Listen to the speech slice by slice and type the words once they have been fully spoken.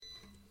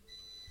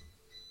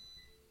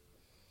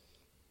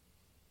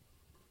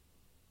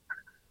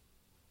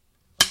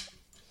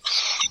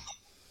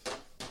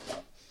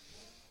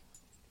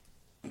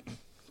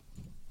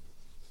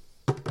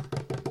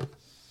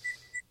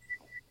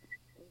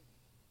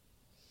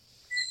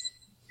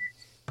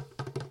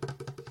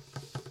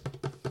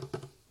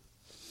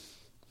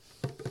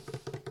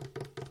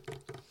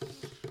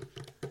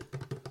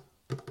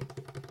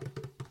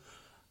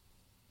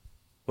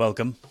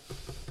Welcome.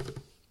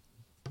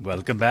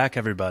 Welcome back,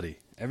 everybody.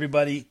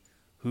 Everybody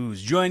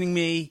who's joining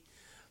me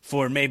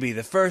for maybe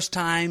the first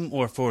time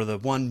or for the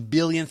 1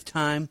 billionth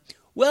time,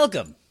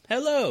 welcome.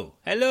 Hello.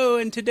 Hello,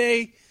 and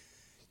today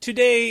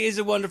is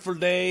a wonderful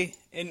day,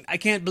 and I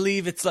can't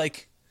believe it's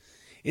like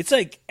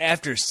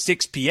after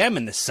 6 p.m.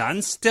 and the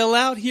sun's still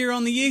out here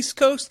on the East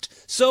Coast.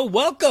 So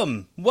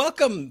welcome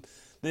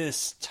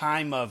this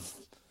time of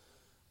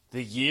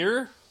the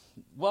year.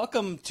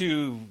 Welcome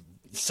to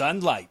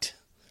sunlight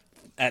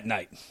at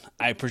night.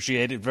 I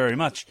appreciate it very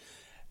much.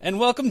 And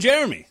welcome,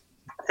 Jeremy.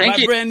 Thank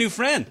you. My brand new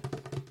friend.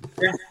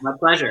 Yeah, my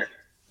pleasure.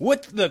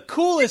 What the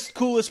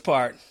coolest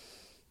part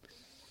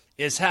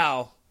is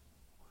how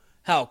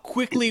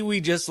quickly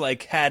we just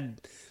had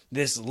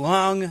this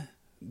long,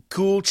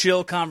 cool,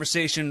 chill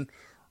conversation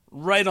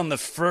right on the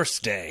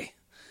first day.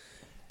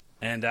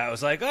 And I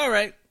was like, all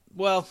right,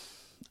 well,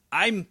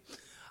 I'm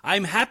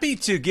happy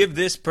to give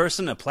this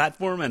person a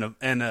platform and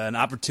an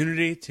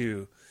opportunity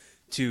to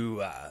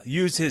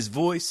use his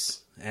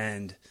voice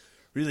and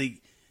really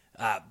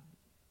not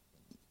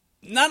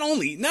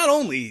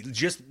only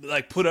just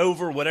put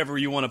over whatever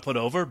you want to put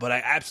over, but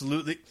I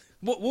absolutely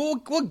we'll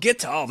get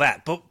to all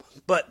that.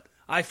 But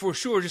I for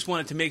sure just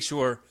wanted to make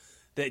sure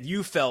that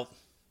you felt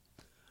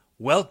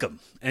welcome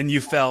and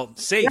you felt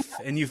safe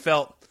and you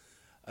felt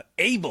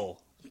able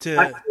to.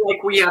 I feel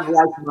like we have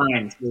like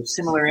minds, we have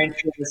similar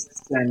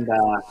interests, and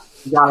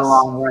we got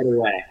along right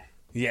away.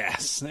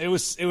 Yes, it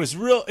was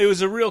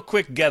a real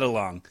quick get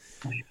along.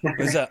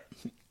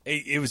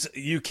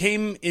 You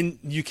came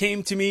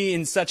to me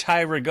in such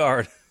high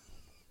regard.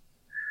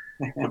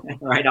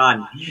 Right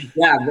on.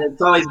 Yeah, but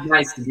it's always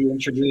nice to be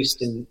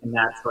introduced in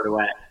that sort of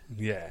way.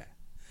 Yeah.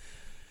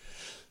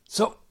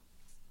 So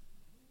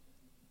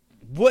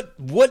what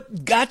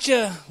got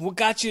you?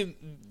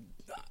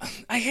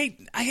 I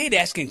hate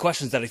asking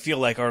questions that I feel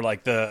like are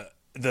like the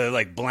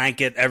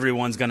blanket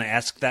everyone's gonna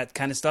ask that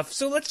kind of stuff.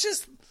 So let's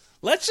just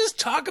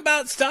talk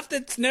about stuff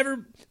that's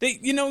never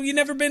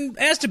been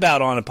asked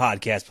about on a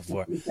podcast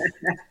before.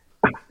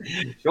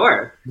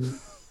 Sure.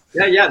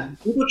 Yeah.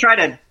 People try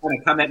to kind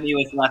of come at me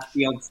with left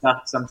field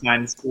stuff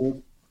sometimes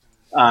too.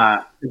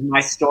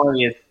 My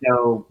story is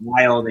so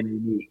wild and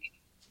unique.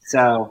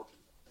 So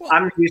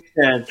I'm used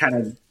to kind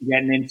of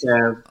getting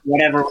into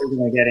whatever we're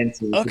going to get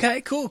into.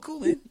 Okay, cool,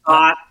 man.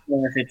 Or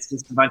if it's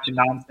just a bunch of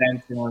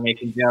nonsense and we're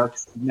making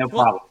jokes, no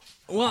problem.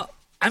 Well,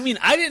 I mean,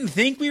 I didn't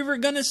think we were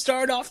going to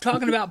start off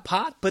talking about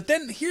pot, but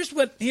then here's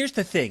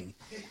the thing.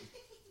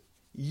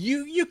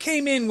 You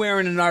came in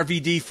wearing an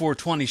RVD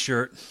 420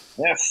 shirt.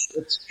 Yes,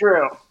 it's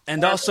true.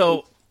 And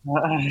also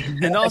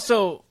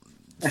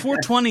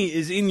 420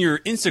 is in your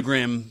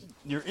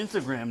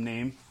Instagram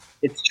name.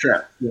 It's true,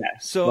 yeah.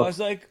 So I was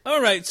like,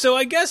 all right, so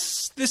I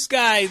guess this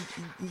guy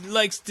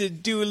likes to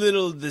do a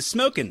little of the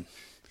smoking.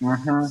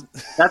 Mm-hmm.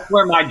 That's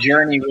where my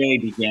journey really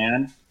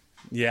began.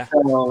 Yeah.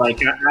 So, I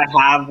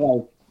have,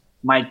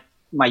 my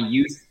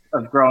youth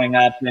of growing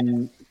up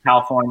in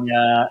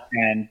California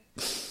and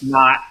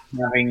not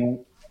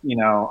having,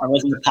 I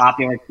wasn't a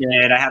popular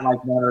kid. I had, one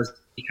of those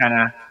kind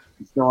of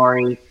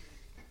stories.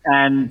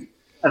 And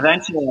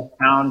eventually I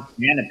found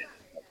cannabis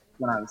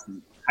when I was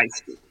in high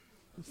school.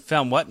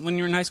 Found what when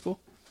you were in high school?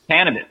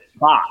 Cannabis,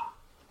 pot.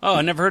 Oh,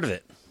 I never heard of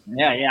it.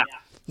 Yeah.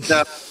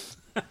 So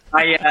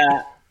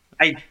I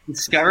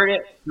discovered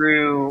it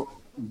through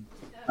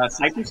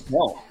Cypress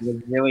Hill. It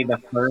was really the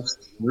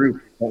first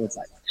group that was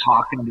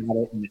talking about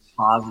it in a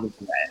positive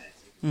way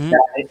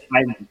that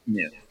I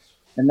knew.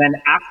 And then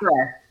after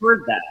I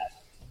heard that,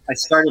 I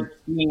started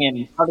seeing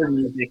in other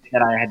music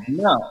that I had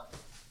known.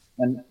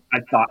 And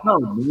I thought, the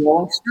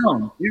Rolling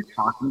Stones, you're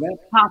talking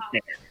about pot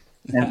there.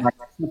 And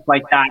stuff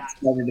like that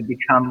started to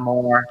become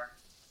more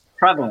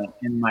prevalent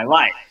in my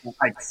life.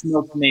 I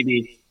smoked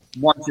maybe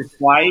once or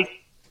twice,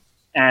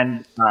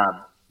 and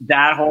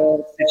that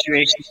whole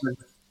situation was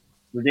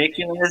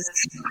ridiculous.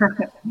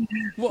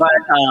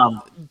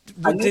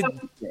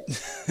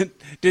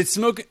 Did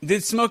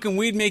smoking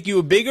weed make you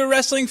a bigger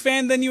wrestling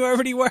fan than you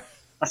already were?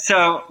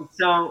 So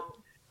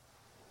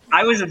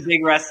I was a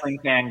big wrestling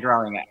fan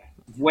growing up,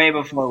 way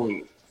before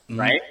weed,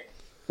 right?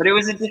 But it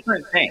was a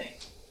different thing.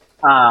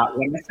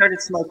 When I started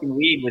smoking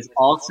weed was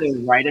also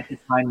right at the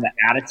time the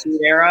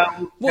Attitude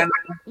Era.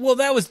 Well,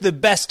 that was the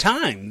best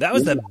time. That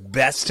was the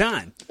best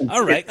time.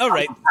 All right.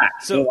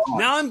 So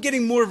now I'm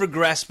getting more of a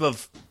grasp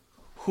of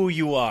who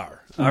you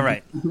are. All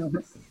right.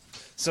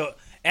 So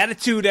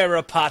Attitude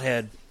Era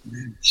pothead.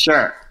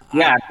 Sure.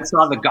 Yeah, I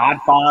saw The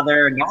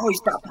Godfather, and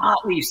he's got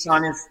pot leaves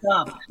on his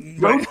stuff.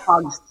 Road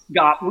Dogg's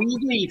got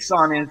weed leaves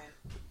on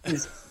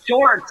his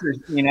shorts,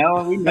 we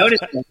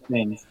noticed those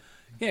things.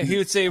 Yeah, he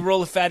would say,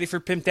 roll a fatty for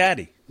Pimp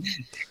Daddy.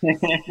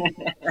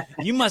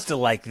 You must have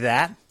liked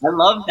that. I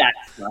love that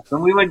stuff.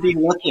 And we would be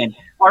looking.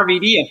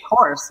 RVD, of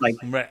course.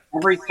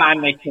 Every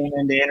time they came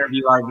in to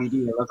interview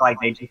RVD, it looked like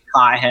they just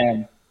caught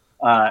him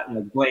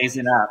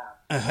blazing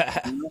up.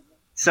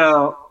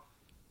 So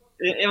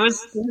it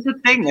was a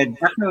thing that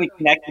definitely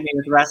connected me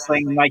with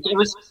wrestling.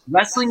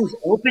 Wrestling was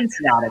open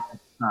to that at the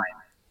time.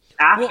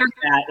 After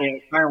that,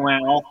 it kind of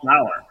went all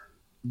sour.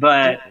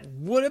 But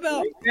What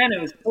about then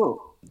it was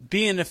cool.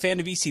 being a fan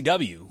of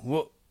ECW?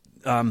 What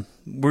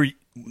were you,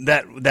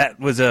 that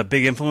was a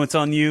big influence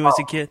on you as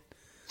a kid?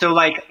 So,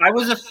 like, I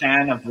was a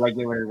fan of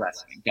regular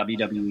wrestling,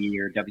 WWE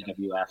or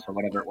WWF or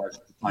whatever it was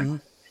at the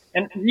time.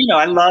 And,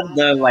 I loved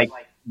the, like,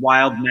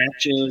 wild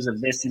matches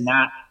of this and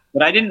that,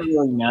 but I didn't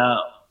really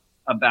know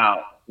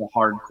about the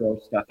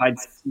hardcore stuff. I'd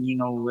seen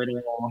a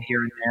little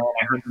here and there, and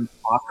I heard them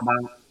talk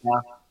about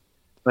stuff.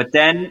 But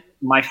then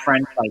my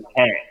friend's like,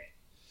 hey,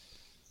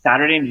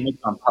 Saturday night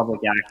on public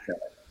access,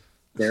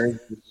 there is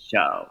this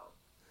show,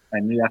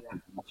 and you have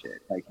to watch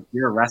it. Like, if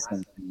you're a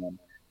wrestling fan,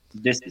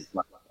 this is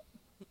like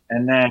it.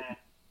 And then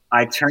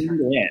I turned it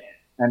in,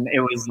 and it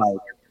was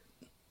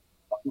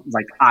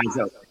like eyes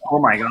open. Oh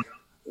my god!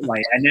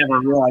 Like, I never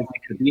realized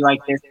it could be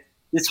like this.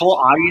 This whole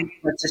audience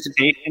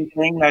participation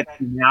thing that's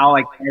now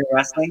like pro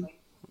wrestling.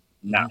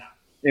 No,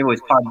 it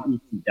was part of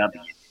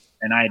ECW,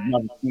 and I had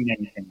never seen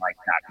anything like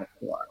that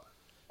before.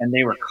 And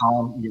they were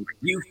calling me,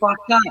 "You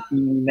fucked up,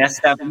 you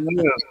messed up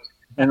move,"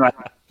 and like,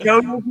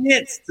 "Show your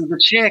hits to the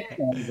chick."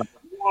 And I was like,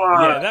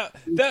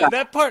 yeah,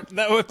 that part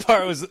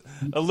was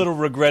a little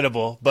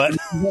regrettable, but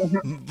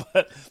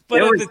but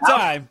at the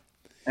time,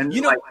 and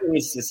like, it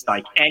was just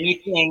like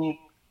nothing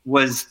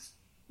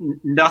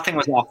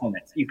was off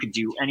limits. You could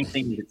do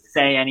anything, you could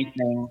say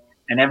anything,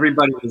 and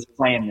everybody was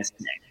playing this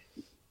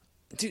game.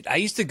 Dude, I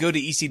used to go to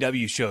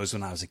ECW shows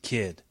when I was a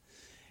kid,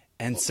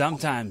 and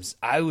sometimes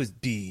I would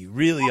be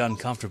really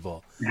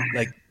uncomfortable.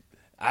 Like,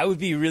 I would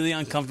be really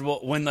uncomfortable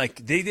when,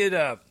 like, they did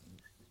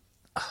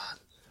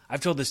I've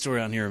told this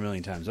story on here a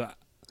million times,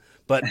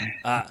 but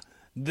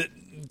the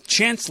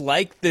Chance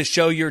liked the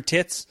show your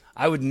tits.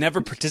 I would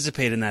never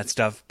participate in that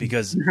stuff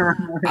because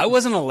I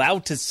wasn't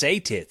allowed to say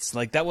tits.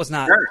 Like, that was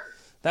not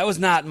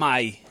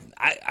my.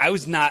 I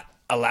was not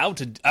allowed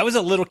to. I was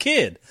a little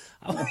kid.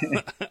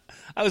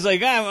 I was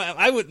like,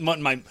 I wouldn't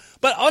want my.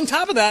 But on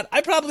top of that, I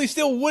probably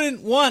still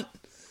wouldn't want,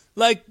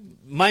 like,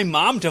 my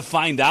mom to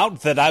find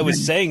out that I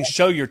was saying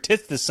 "show your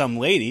tits" to some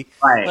lady.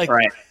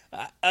 Right.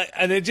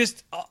 And it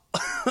just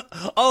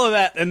all of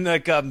that, and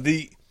like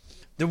the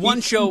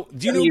one show.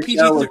 Do you know PG?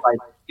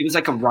 It was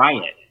like a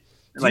riot.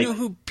 Do you know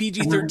who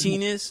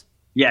PG-13 is?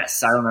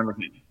 Yes, I remember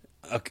him.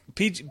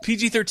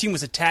 PG-13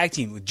 was a tag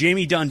team with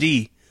Jamie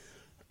Dundee.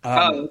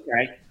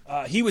 Okay.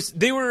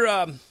 They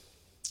were.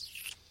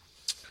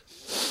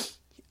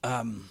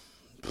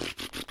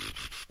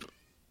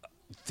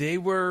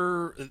 They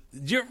were.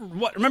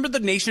 Remember the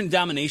Nation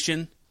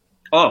Domination?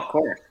 Oh, of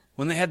course.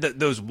 When they had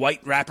those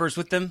white rappers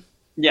with them?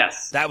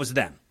 Yes. That was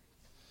them.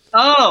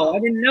 Oh, I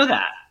didn't know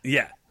that.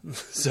 Yeah.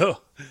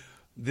 So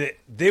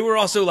they were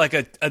also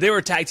like they were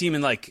a tag team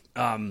in like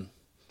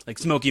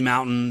Smoky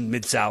Mountain,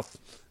 Mid-South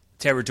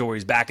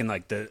territories back in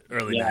like the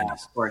early 90s.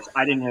 Of course.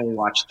 I didn't really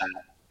watch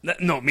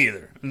that. No, me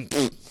either.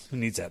 Who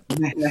needs that?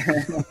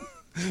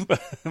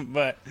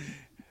 but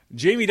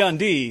Jamie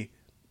Dundee,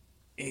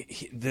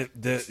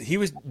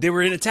 they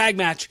were in a tag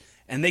match,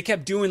 and they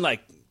kept doing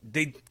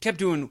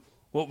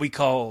what we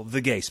call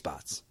the gay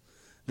spots.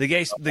 The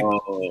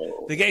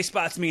gay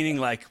spots meaning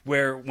like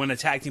where when a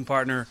tag team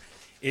partner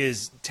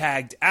is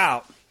tagged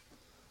out,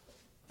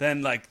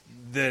 then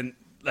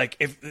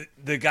if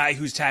the guy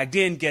who's tagged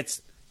in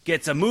gets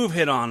a move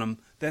hit on him,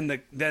 then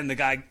the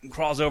guy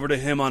crawls over to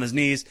him on his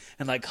knees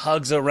and like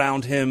hugs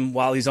around him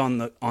while he's on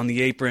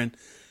the apron.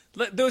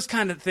 Those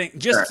kind of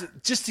things,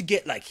 just to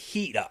get like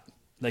heat up,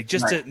 like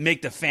just to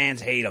make the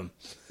fans hate him.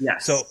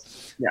 Yes. So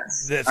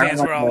yes, the fans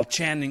were all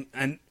chanting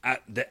and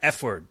the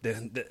F word,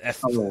 the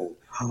F.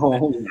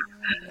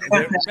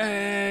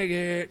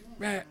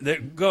 They're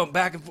going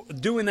back and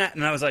forth, doing that,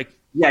 and I was like,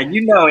 yeah, in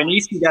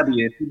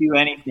ECW, if you do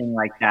anything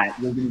like that,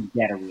 you're going to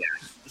get a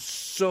reaction.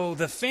 So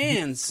the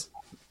fans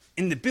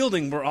in the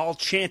building were all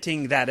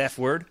chanting that F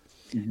word,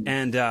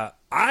 and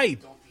I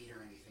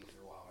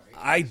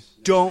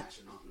don't.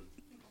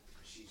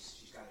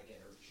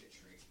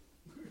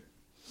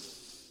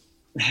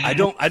 I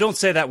don't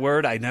say that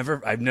word.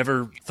 I've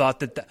never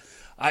thought that.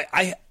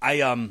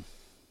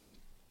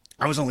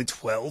 I was only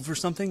 12 or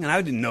something, and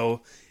I didn't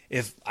know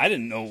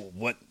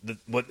what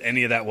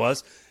any of that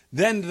was.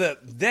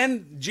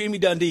 Then Jamie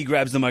Dundee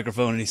grabs the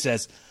microphone and he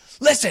says,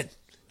 "Listen,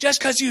 just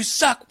because you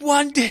suck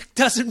one dick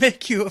doesn't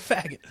make you a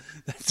faggot."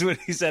 That's what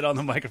he said on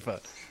the microphone.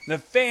 The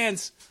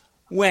fans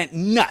went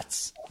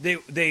nuts.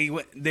 They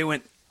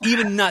went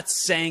even nuts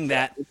saying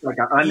that. It's like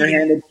an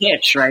underhanded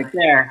pitch right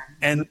there.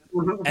 And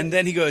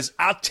then he goes,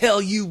 I'll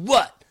tell you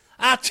what.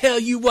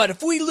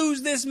 If we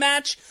lose this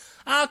match,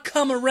 I'll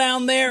come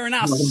around there and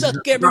I'll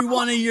suck every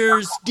one of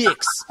yours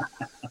dicks.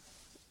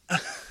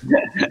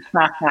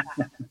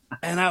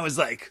 And I was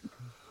like,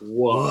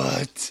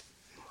 what?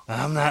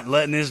 I'm not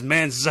letting this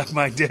man suck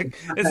my dick.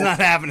 It's not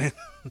happening.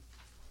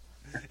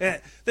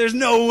 There's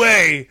no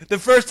way. The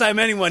first time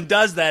anyone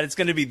does that, it's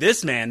going to be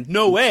this man.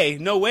 No way.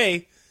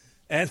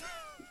 And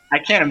I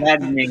can't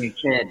imagine being a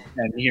kid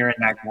and hearing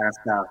that kind of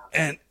stuff.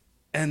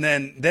 And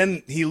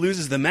then he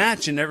loses the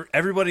match, and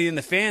everybody in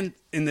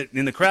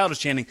the crowd is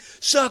chanting,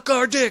 "Suck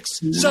our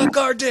dicks, suck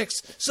our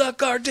dicks,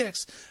 suck our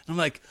dicks." And I'm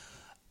like,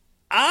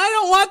 I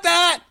don't want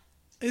that.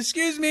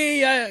 Excuse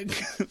me.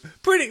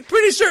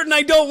 Pretty certain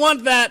I don't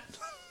want that.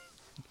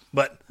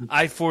 But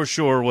I for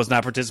sure was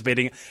not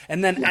participating.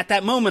 And then at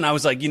that moment, I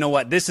was like, you know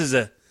what? This is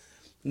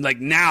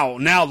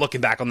now looking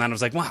back on that, I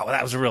was like, wow,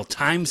 that was a real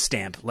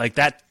timestamp. Like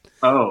that.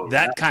 Oh,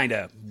 that kind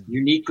of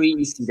uniquely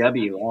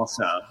ECW.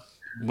 Also,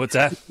 what's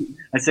that?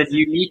 I said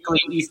uniquely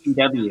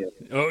ECW.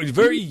 Oh,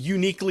 very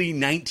uniquely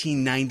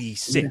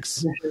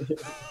 1996.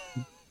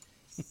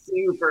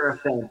 Super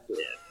offensive.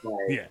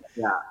 Like,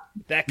 yeah,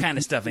 that kind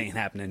of stuff ain't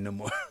happening no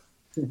more.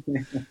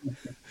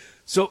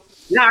 So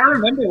yeah, I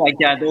remember like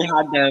they had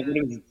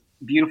the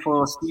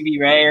beautiful Stevie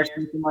Ray or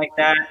something like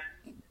that,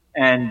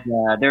 and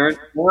there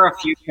were a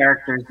few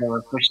characters that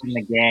were pushing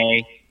the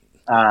gay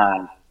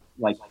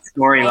like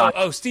storyline.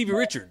 Oh, Stevie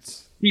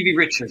Richards. Stevie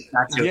Richards.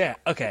 That's it. Yeah.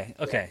 Okay.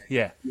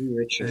 Yeah. Stevie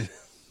Richards.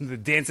 The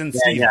dancing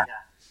Stevie.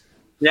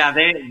 Yeah.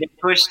 They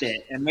pushed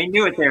it, and they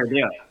knew what they were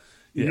doing.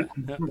 Yeah.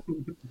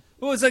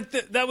 Well, it's like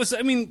that was.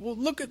 I mean,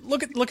 look at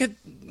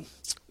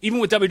even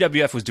what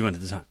WWF was doing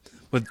at the time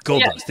with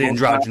Goldust, the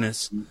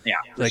androgynous. Yeah.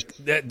 Like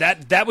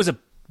that was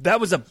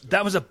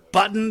a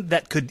button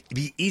that could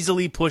be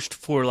easily pushed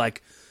for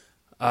like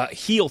a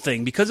heel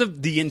thing because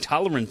of the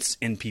intolerance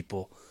in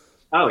people.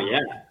 Oh yeah.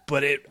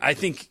 But I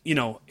think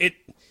it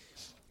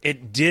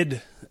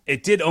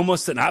did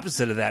almost an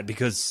opposite of that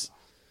because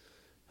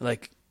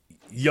like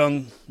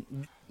young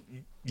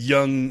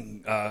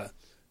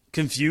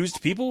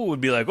confused people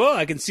would be like, well,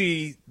 I can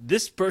see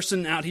this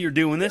person out here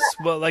doing this.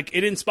 Well, like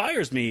it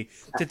inspires me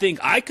to think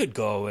I could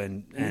go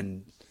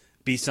and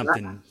be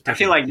something different. I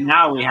feel like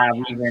now we have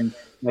even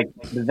like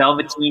the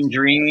Velveteen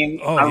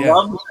Dream. I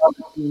love the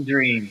Velveteen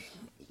Dream.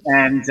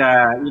 And,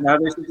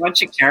 there's a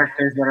bunch of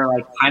characters that are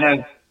like kind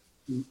of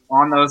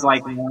on those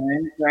like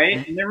lines,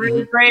 right? And they're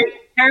really great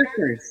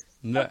characters.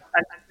 No.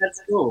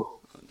 That's cool.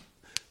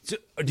 So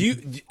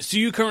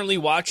you currently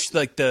watch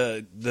like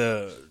the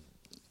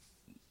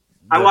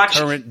I watch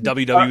current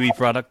WWE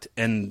product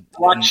and I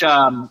watch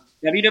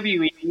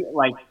WWE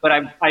but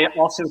I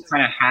also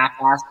kind of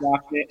half-ass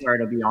watch it where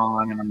it'll be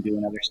on and I'm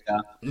doing other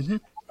stuff.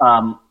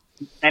 Mm-hmm.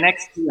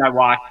 NXT I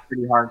watch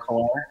pretty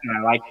hardcore and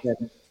I like to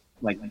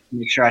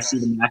make sure I see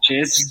the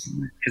matches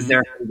because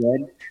they're pretty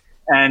good.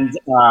 And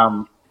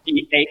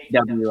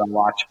AEW I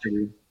watch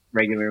pretty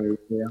regularly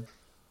too.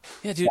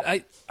 Yeah, dude,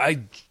 I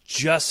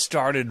just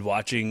started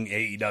watching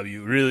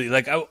AEW. Really,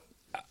 like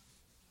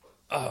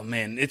oh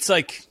man, it's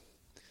like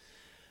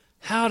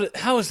how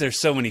is there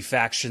so many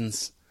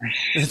factions?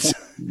 It's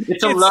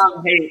a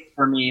love-hate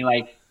for me,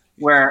 like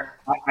where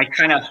I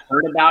kind of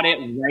heard about it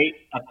right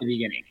at the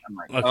beginning. I'm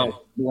like,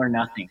 oh, you or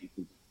nothing.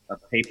 It's a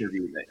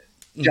pay-per-view that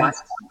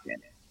just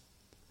happened.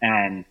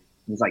 And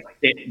it was like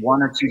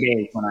 1 or 2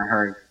 days when I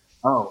heard,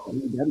 oh,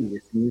 AEW,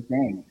 this new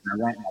thing. And I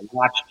went and I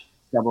watched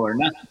Double or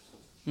Nothing.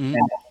 Mm-hmm.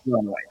 And I blew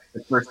away.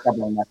 The first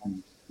Double or Nothing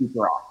was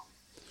super awesome.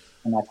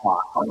 And I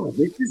thought, oh,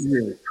 this is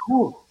really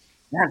cool.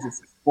 It has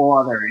this full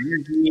other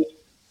energy.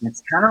 And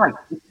it's kind of like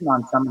fixing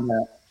on some of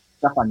the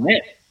stuff I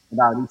missed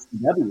about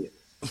ECW.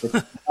 It's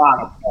a lot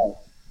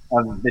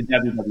of the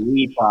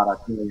WWE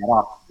product really at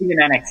all. Even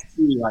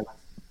NXT, like,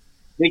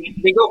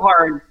 they go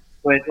hard,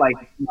 but like,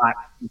 not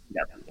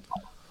ECW.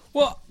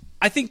 Well,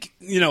 I think,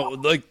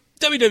 like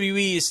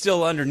WWE is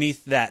still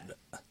underneath that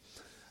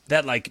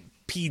like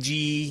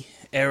PG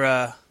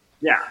era.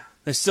 Yeah.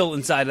 They're still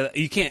inside of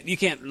you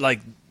can't like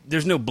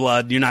there's no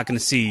blood. You're not going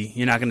to see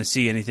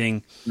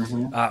anything.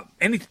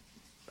 Mm-hmm.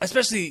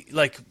 Especially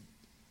like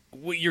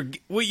what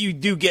you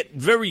do get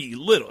very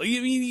little.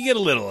 You get a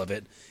little of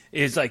it.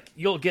 Is like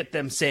you'll get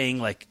them saying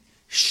like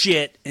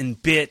shit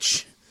and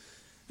bitch.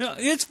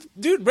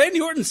 Dude, Randy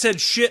Orton said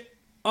shit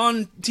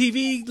on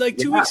TV like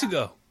 2 weeks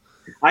ago.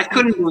 I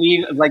couldn't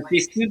believe, like, they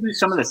still do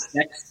some of the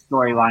sex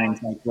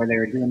storylines, like, where they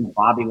were doing the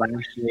Bobby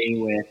Lashley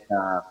with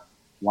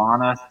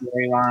Lana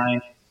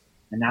storyline,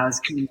 and that was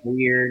kind of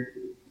weird.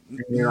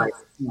 And you're like,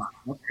 oh,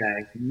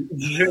 okay.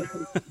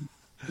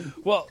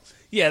 Well,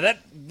 yeah,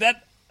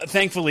 that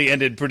thankfully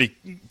ended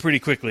pretty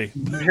quickly.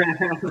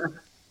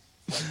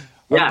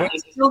 Yeah, they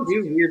still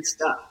do weird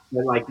stuff,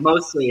 but, like,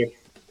 mostly it's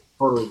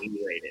totally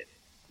related.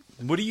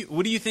 What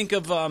do you think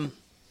of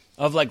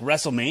like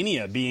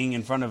WrestleMania being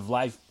in front of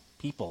live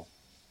people?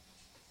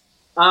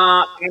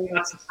 I'm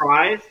not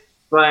surprised,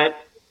 but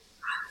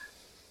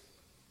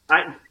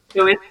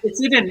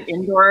it's in an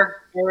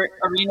indoor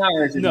arena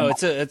or is it? No,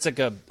 it's like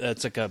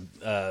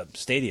a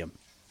stadium.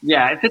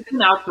 Yeah, if it's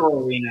an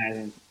outdoor arena,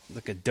 then,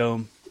 like a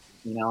dome.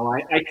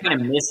 I kind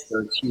of miss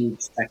those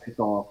huge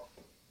spectacle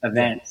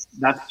events.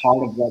 That's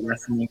part of what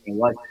WrestleMania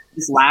was.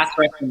 This last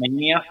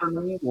WrestleMania for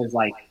me was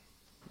like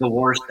the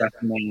worst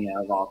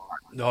WrestleMania of all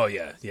time. Oh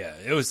yeah.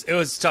 It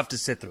was tough to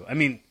sit through. I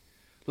mean,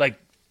 like.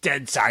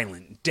 Dead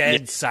silent.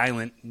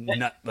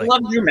 Not, like, I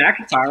love Drew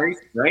McIntyre. He's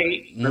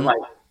great. Mm-hmm. But,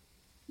 like,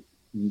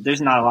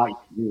 there's not a lot you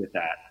can do with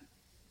that.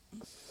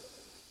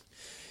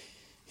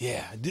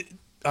 Yeah.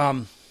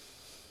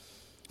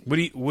 What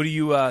do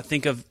you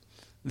think of?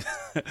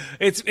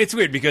 It's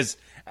weird because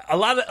a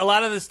lot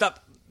of the stuff.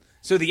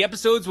 So the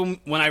episodes when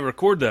I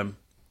record them,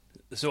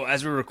 so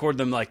as we record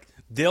them, like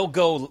they'll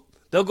go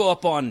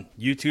up on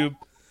YouTube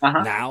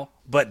now,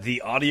 but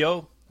the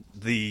audio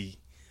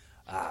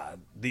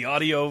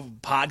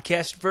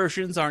podcast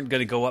versions aren't going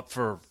to go up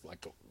for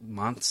like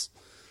months.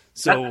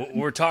 So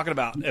we're talking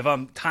about, if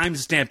I'm time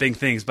stamping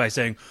things by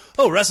saying,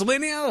 "Oh,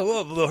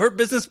 WrestleMania, the Hurt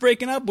Business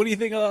breaking up." What do you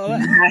think of all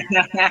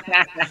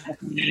that?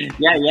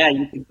 yeah,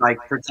 you could like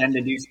pretend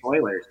to do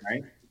spoilers,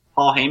 right?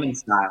 Paul Heyman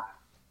style.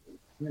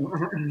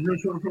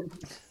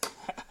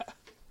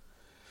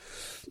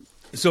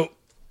 So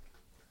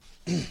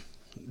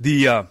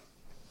the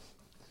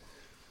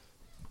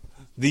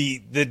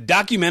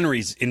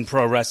documentaries in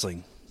pro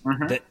wrestling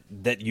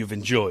that you've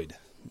enjoyed.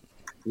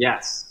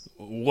 Yes.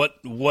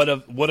 What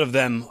of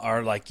them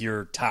are like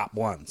your top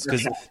ones?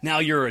 Because now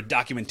you're a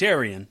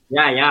documentarian.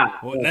 Yeah.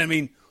 I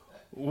mean,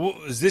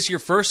 is this your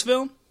first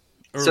film?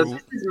 So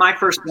this is my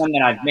first one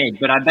that I've made,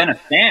 but I've been a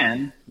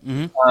fan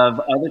of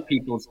other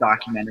people's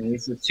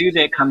documentaries. The two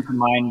that come to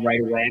mind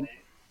right away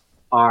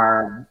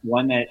are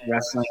one that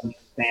wrestling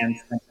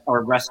fans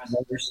or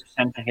wrestlers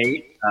tend to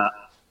hate,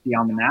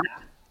 Beyond the Mat,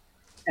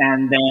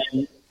 and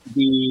then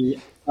the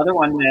other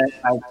one that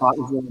I thought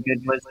was really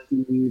good was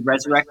the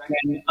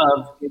resurrection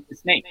of Jake the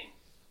Snake.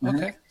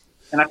 Okay.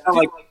 And I felt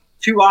like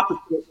two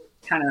opposite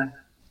kind of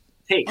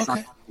takes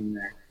on something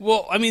there.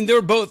 Well, I mean,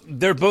 they're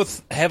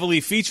both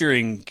heavily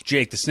featuring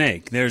Jake the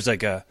Snake. There's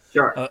like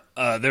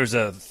there's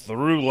a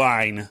through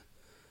line.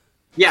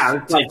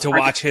 Yeah, to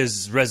watch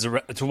his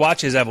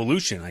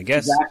evolution, I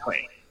guess.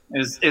 Exactly.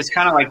 It's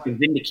kind of like the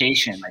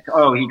vindication, like,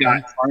 oh, he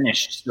got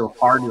tarnished so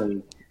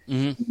hardly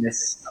in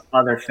this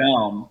other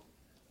film.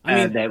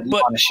 That we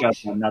want to show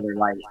another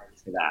light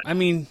to that. I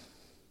mean,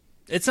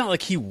 it's not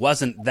like he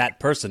wasn't that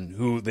person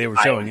who they were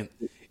showing.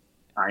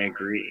 I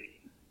agree.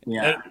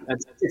 Yeah,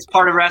 it's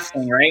part of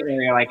wrestling, right?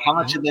 Where you're like, how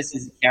much of this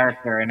is a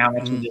character and how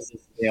much of this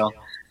is real?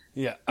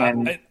 Yeah.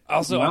 And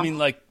I mean,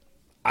 like,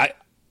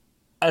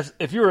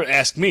 if you were to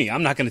ask me,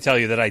 I'm not going to tell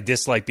you that I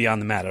dislike Beyond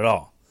the Mat at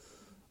all.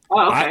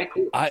 Oh, okay.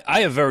 Cool.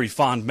 I have very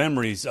fond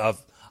memories of.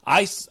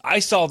 I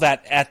saw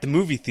that at the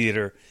movie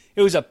theater.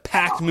 It was a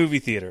packed movie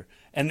theater.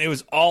 And it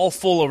was all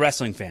full of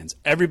wrestling fans.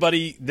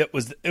 Everybody it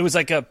was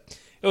like a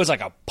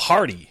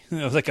party.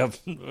 It was like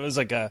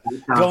a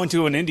going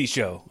to an indie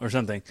show or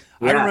something.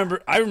 Yeah.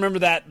 I remember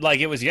that like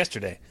it was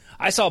yesterday.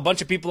 I saw a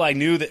bunch of people I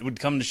knew that would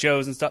come to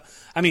shows and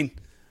stuff. I mean,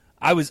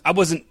 I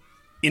wasn't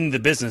in the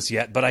business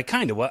yet, but I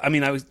kind of was. I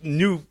mean, I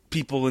knew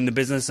people in the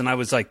business, and I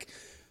was like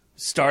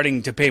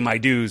starting to pay my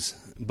dues.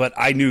 But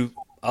I knew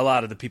a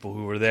lot of the people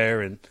who were there,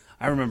 and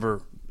I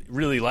remember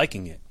really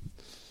liking it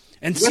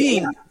and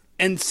seeing.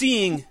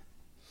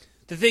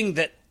 The thing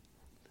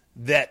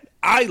that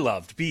I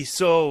loved be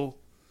so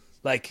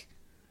like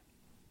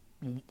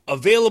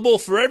available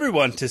for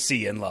everyone to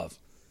see and love.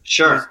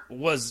 Sure,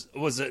 was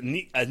a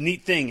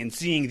neat thing, and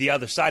seeing the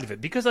other side of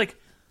it, because like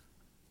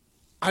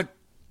I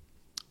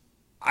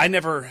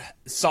never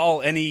saw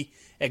any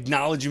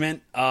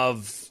acknowledgement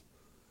of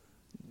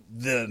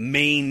the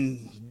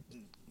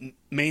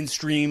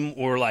mainstream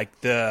or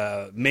like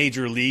the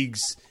major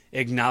leagues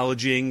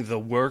acknowledging the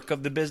work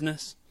of the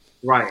business.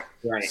 Right.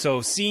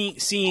 So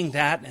seeing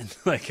that, and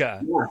like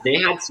they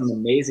had some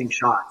amazing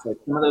shots. Like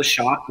some of those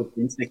shots with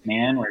Vince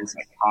McMahon, where he's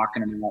like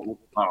talking about,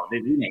 oh, they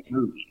remake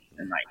movies,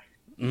 and like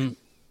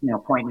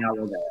pointing out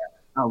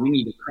where we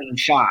need a clean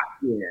shot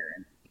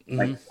here, and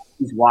like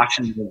he's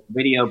watching the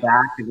video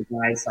back of the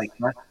guys, like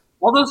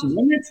all those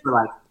minutes were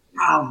like,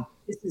 wow,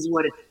 this is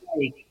what it's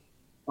like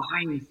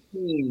behind the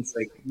scenes,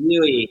 like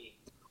really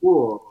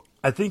cool.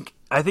 I think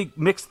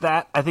mix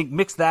that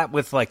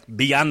with like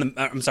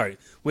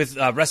with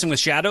Wrestling with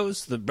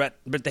Shadows, the Bret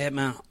the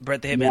Hitman.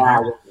 Yeah,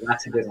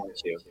 that's a good one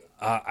too.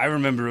 I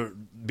remember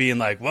being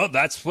like, well,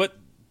 that's what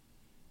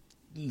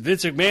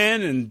Vince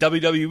McMahon and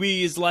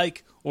WWE is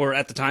like, or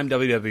at the time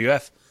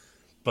WWF.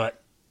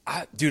 But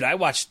I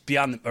watched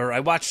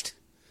I watched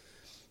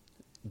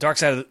Dark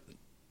Side of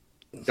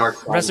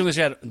Wrestling with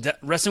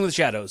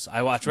Shadows.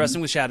 I watched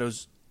Wrestling with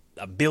Shadows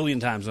a billion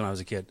times when I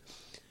was a kid,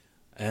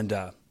 and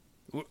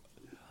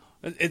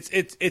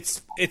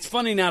it's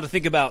funny now to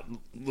think about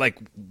like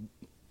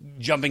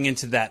jumping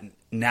into that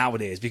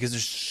nowadays, because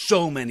there's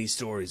so many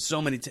stories,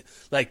 so many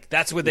like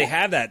that's where they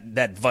have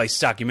that Vice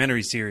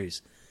documentary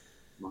series,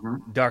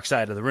 Dark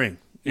Side of the Ring.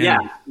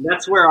 And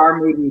that's where our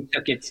movie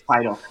took its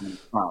title from.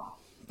 Okay.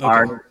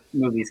 Our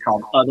movie is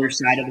called Other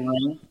Side of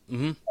the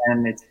Ring,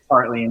 and it's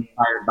partly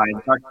inspired by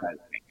Dark Side of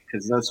the Ring,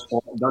 because those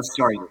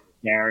stories are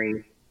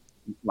scary.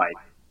 Like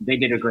they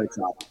did a great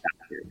job with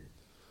that series.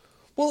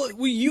 Well,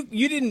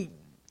 you didn't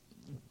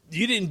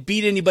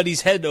beat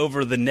anybody's head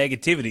over the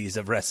negativities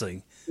of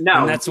wrestling.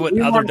 No. And that's what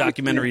other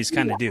documentaries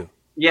kind of do.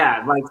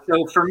 Yeah, like,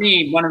 so for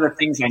me, one of the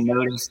things I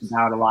noticed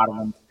about a lot of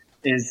them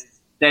is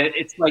that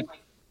it's like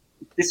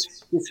this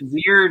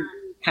weird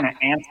kind of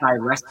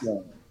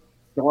anti-wrestling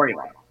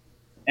storyline.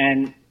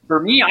 And for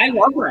me, I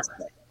love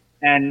wrestling.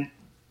 And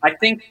I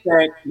think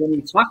that when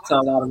you talk to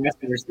a lot of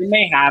wrestlers, they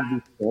may have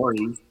these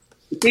stories,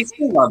 but they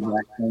still love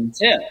wrestling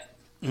too.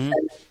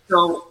 And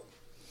so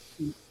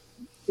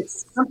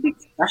it's something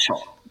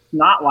special.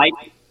 Not like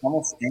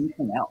almost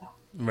anything else.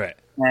 Right.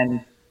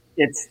 And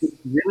it's this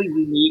really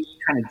unique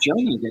kind of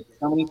journey that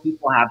so many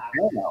people have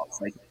parallels.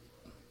 Like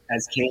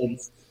as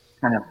kids,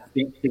 kind of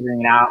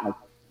figuring it out, like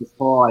this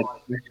whole like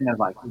question of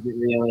like, is it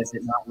real? Is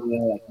it not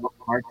real? Like what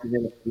parts of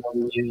it appeal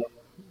to you?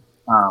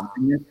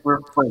 And then for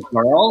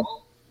girls,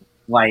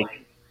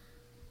 like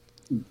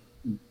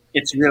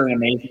it's really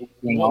amazing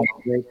seeing all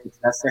the great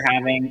success they're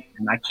having,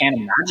 and I can't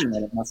imagine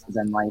what it must have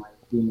been like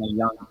being a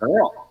young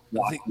girl.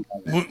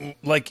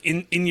 Like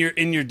in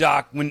your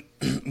doc when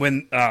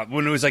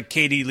it was like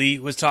Katie Lee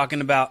was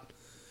talking about,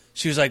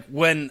 she was like,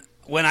 when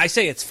I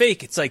say it's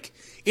fake, it's like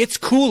it's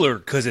cooler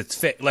because it's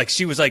fake. Like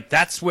she was like,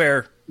 that's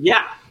where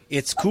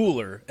it's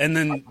cooler. And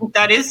then I think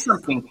that is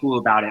something cool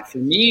about it. For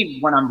me,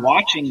 when I'm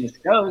watching the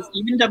shows,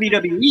 even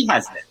WWE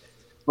has it,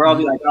 where I'll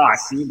be like, oh, I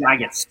see a guy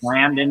get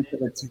slammed into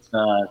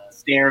the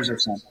stairs or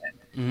something.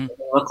 Mm-hmm.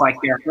 They look like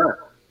they're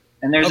hurt.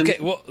 And there's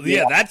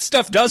that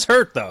stuff does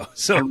hurt though.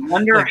 So I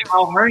wonder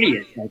how hurt he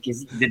is. Like,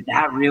 did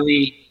that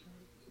really?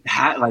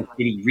 Did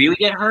he really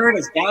get hurt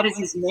as bad as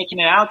he's making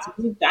it out to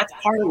be? That's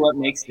part of what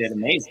makes it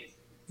amazing.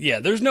 Yeah,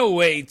 there's no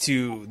way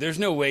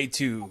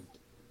to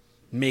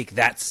make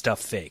that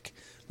stuff fake.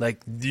 Like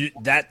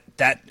that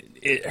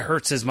it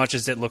hurts as much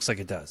as it looks like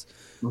it does.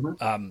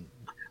 Mm-hmm.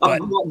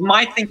 But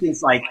my thinking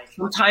is like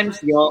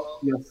sometimes you'll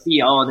see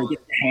they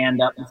get the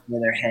hand up before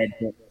their head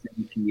hits,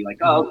 and you can be like,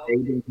 oh, they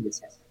didn't hit his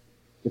head.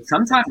 But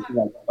sometimes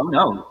you're like, oh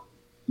no,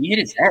 he hit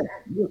his head.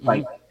 He was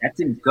like, that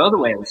didn't go the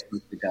way it was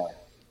supposed to go.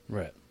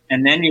 Right.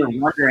 And then you're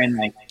wondering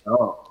like,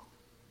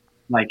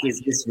 is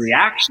this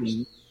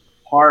reaction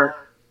part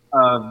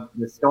of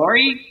the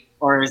story,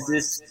 or is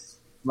this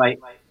like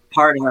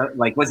part of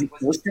was he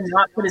supposed to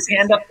not put his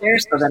hand up there?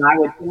 So then I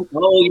would think,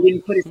 he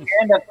didn't put his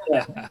hand up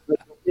there.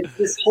 It's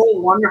this whole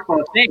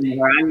wonderful thing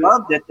where I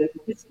love that there's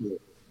a history.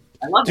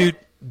 I love it.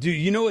 Dude,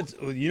 you know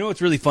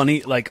what's really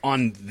funny? Like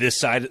on this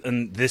side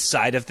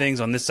of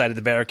things, on this side of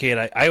the barricade,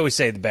 I always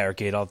say the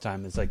barricade all the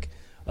time. It's like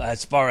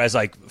as far as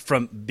like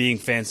from being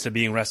fans to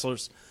being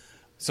wrestlers.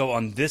 So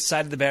on this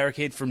side of the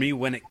barricade, for me,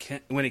 when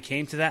it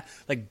came to that,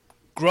 like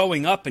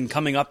growing up and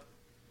coming up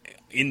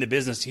in the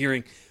business,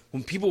 hearing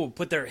when people would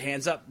put their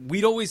hands up,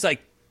 we'd always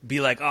like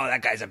be like, "Oh,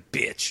 that guy's a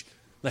bitch."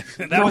 Like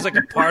that was like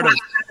a part of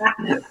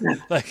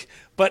like,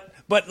 but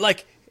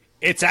like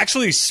it's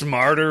actually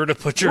smarter to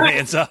put your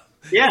hands up.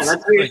 Yeah,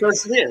 that's what you're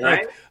supposed to do,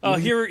 right?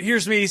 Like,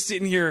 here's me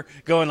sitting here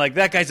going like,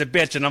 that guy's a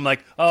bitch, and I'm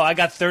like, I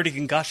got 30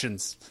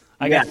 concussions.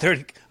 I got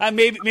 30.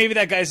 Maybe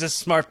that guy's a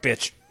smart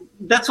bitch.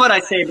 That's what I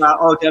say about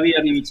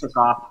WWE took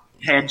off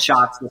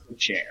headshots with a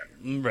chair.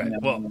 Right. You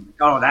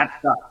know,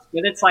 that sucks.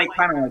 But it's like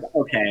kind of like,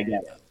 okay, I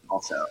get it.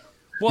 Also.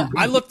 Well,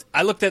 I looked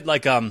at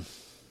like they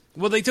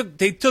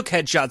took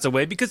headshots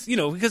away because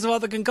of all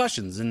the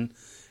concussions and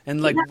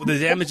like the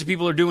damage that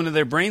people are doing to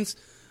their brains.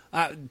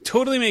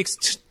 Totally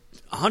makes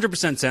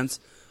 100% sense.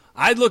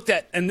 I looked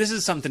at, and this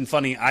is something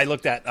funny. I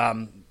looked at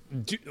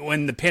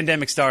when the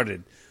pandemic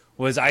started.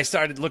 I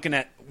started looking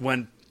at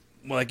when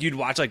you'd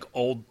watch like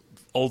old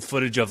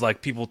footage of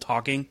like people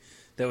talking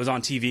that was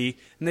on TV,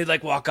 and they'd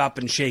like walk up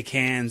and shake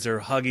hands or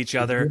hug each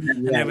other,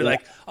 and they'd be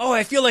like, "Oh,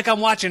 I feel like I'm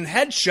watching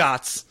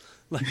headshots."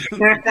 Like,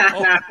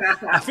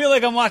 I feel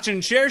like I'm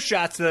watching chair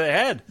shots to the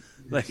head.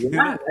 Like you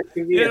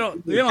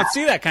don't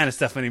see that kind of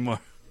stuff anymore.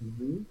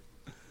 Mm-hmm.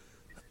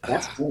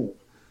 That's cool.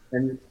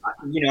 And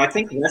I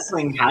think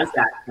wrestling has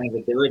that kind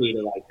of ability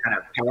to like kind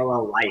of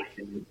parallel life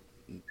in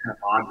kind of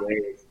odd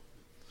ways.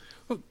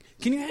 Oh,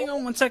 can you hang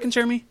on 1 second,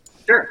 Jeremy?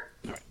 Sure.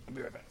 All right, I'll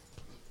be right back.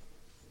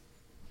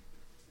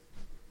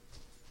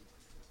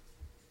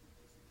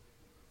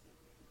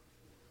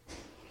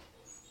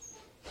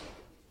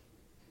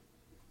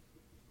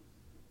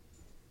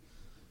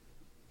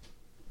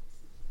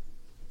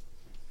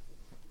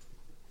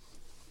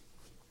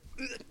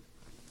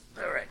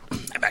 All right,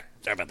 I'm back.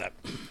 Sorry about that.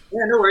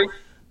 Yeah, no worries.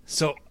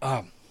 So,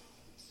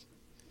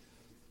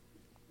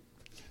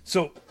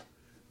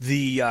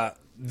 the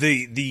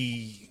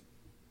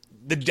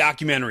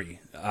documentary,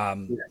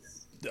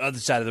 Yes. The other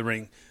side of the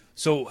ring.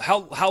 So,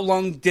 how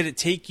long did it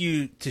take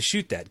you to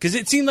shoot that? Because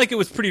it seemed like it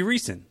was pretty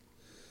recent.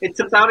 It's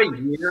about a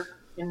year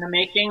in the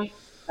making,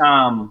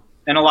 and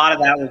a lot of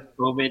that was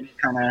COVID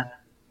kind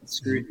of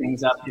screwed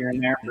things up here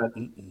and there. But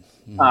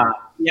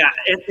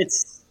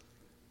it's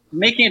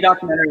making a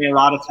documentary. A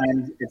lot of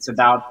times, it's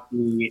about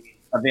the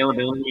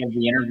availability of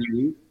the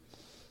interview,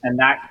 and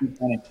that can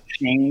kind of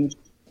change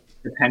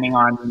depending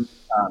on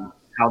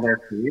how their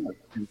career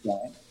is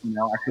going.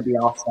 I could be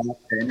all set up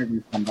to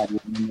interview somebody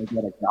and then they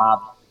get a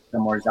job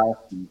somewhere else,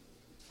 and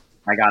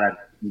I gotta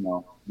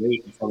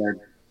wait until they're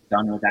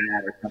done with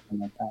that or something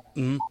like that.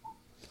 Mm-hmm.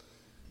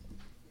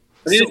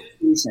 But it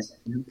is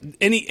decent.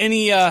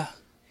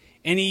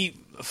 Any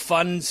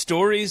fun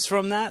stories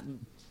from that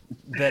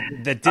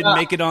didn't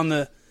make it on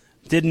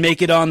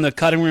the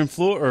cutting room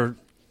floor, or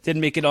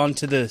didn't make it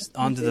onto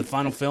the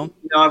final film?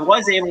 I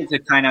was able to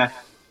kind of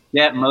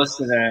get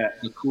most of the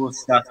cool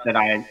stuff that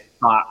I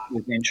thought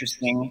was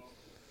interesting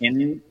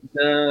in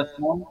the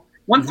film.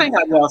 One thing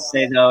I will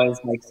say though is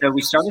so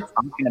we started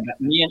talking about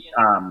me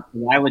and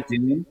Delilah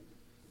Doom.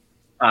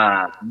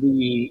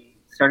 We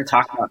started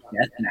talking about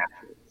death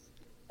matches.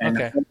 And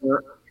Okay.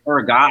 for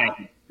a guy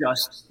who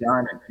just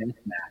done a death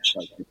match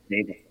like the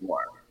day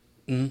before,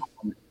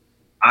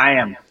 I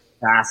am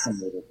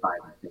fascinated by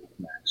the death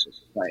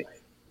matches. Like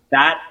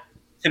that,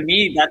 to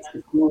me, that's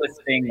the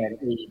coolest thing that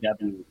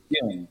AEW is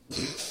doing.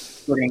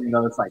 Putting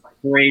those like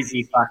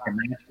crazy fucking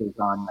matches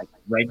on like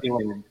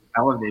regular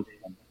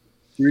television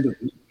through the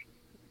week.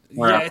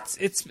 Yeah,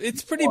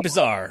 it's pretty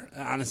bizarre,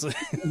 honestly.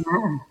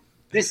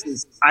 This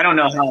is, I don't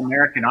know how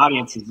American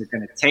audiences are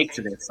going to take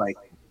to this. Like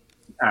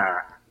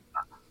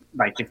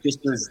if this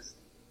was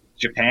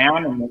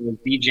Japan and it was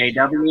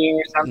BJW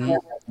or something,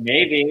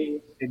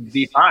 maybe it'd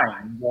be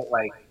fine. But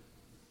like,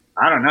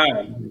 I don't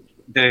know,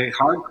 the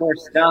hardcore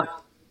stuff,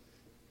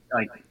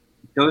 like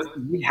those,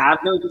 we have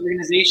those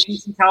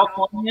organizations in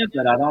California,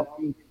 but I don't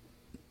think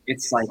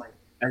it's like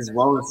as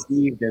well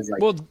received as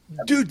like. Well,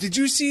 dude, did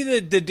you see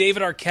the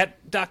David Arquette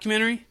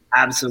documentary?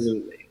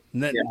 Absolutely.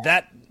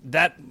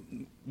 That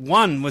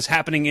one was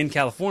happening in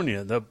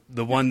California.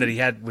 The one that he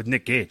had with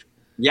Nick Gage.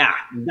 Yeah,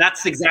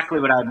 that's exactly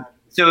what I'm.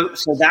 So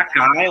that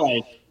guy,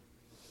 like,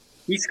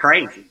 he's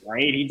crazy,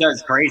 right? He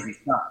does crazy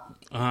stuff.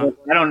 But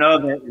I don't know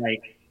that,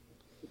 like,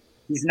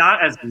 he's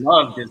not as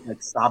loved as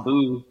like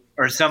Sabu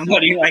or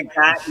somebody like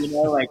that. You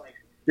know, like,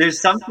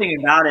 there's something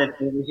about it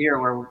over here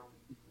where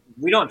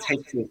we don't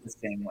take to it the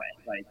same way.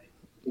 Like,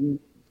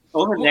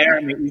 over there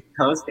on the East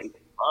Coast, they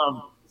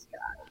love these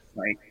guys.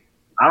 Like,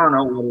 I don't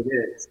know what it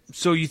is.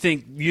 So you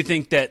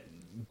think that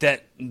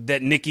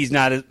Nicky's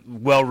not as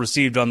well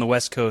received on the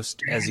West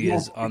Coast as he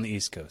is on the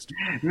East Coast?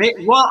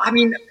 Well, I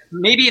mean,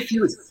 maybe if he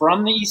was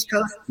from the East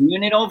Coast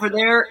doing it over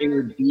there, it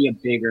would be a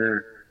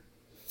bigger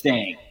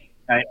thing.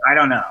 I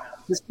don't know.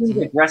 This seems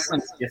like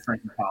wrestling's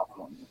different in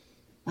California.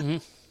 Mm-hmm.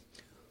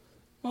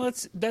 Well,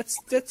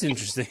 that's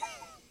interesting.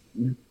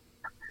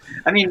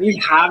 I mean, we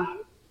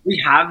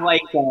have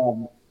like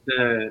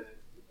the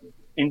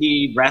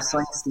indie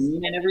wrestling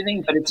scene and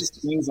everything, but it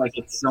just seems like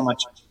it's so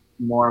much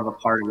more of a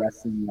part of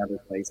wrestling than other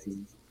places.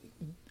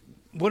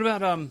 What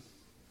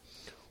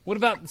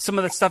about some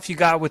of the stuff you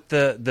got with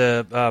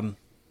the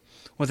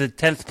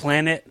 10th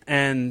Planet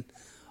and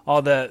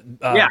all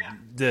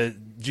the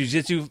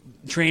jiu-jitsu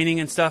training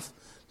and stuff?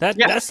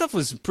 That stuff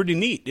was pretty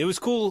neat. It was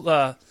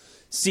cool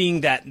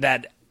seeing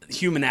that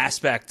human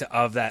aspect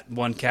of that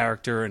one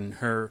character and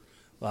her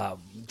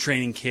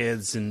training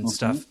kids and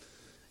stuff.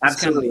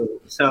 Absolutely.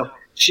 So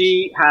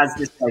she has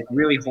this like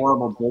really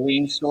horrible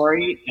bullying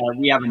story.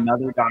 We have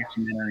another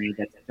documentary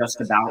that's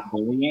just about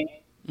bullying,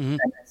 and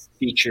it's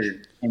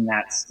featured in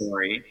that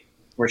story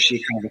where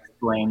she kind of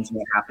explains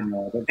what happened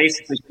there. But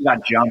basically, she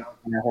got jumped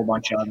by a whole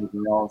bunch of other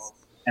girls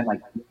and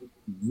like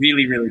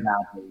really, really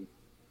badly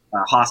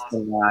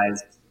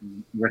hospitalized,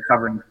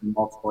 recovering for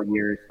multiple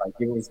years. Like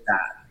it was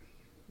bad,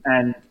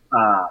 and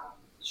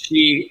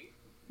she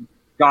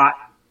got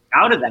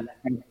out of that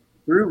and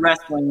through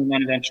wrestling and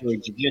then eventually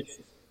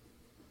jiu-jitsu.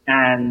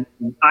 And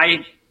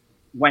I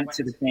went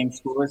to the same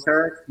school as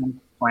her,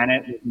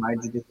 Planet, with my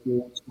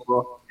jiu-jitsu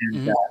school,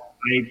 and I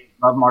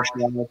love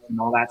martial arts and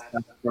all that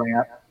stuff growing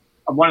up.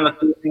 One of the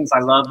cool things I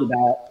loved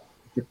about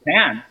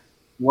Japan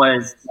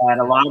was that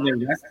a lot of their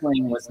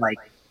wrestling was like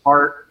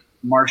part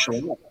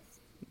martial arts.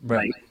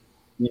 Right. Like,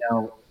 you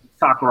know,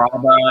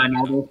 Sakuraba and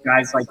all those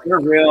guys, like they're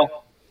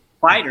real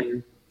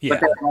fighters,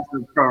 but they're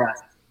also pro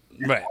wrestlers.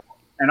 Right.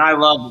 And I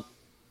love it.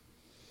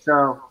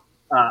 So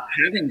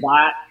having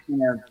that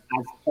kind of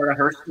as part of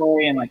her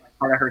story and like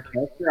part of her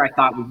character, I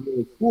thought was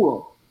really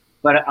cool.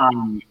 But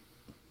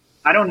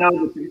I don't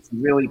know if it's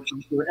really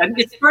popular. And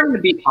it's starting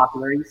to be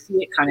popular. You see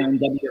it kind of in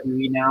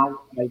WWE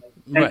now. Like,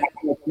 like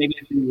maybe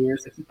a few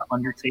years. I think The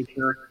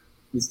Undertaker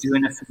was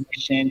doing a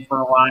submission for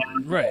a while.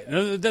 Right.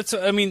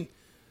 I mean,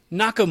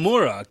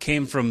 Nakamura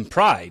came from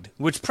Pride,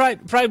 which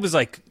Pride was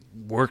like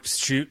work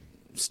shoot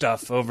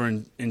stuff over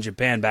in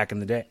Japan back in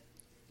the day.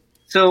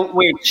 So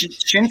wait,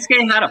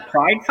 Shinsuke had a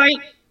Pride fight?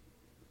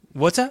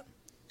 What's that?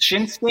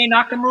 Shinsuke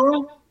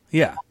Nakamura?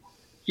 Yeah.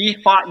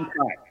 He fought in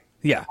Pride.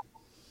 Yeah.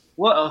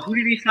 Well, who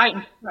did he fight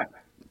in Pride?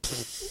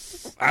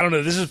 I don't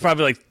know. This is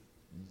probably like.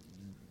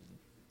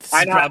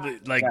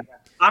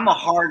 I'm a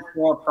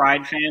hardcore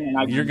Pride fan, and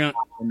I don't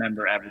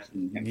remember ever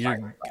seeing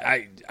him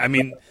fight. I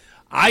mean,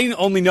 I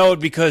only know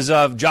it because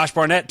of Josh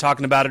Barnett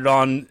talking about it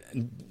on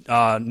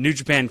New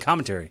Japan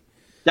commentary.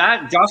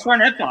 That Josh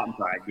Barnett fought in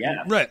Pride,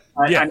 yeah. Right.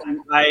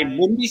 I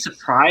wouldn't be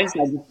surprised.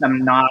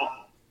 I'm not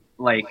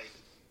like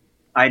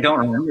I don't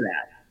remember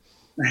that.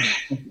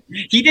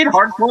 He did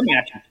hardcore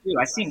matches too.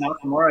 I see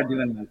Nakamura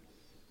doing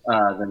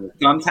the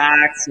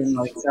thumbtacks and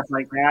like stuff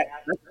like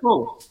that. That's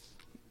cool.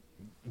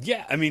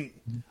 Yeah, I mean,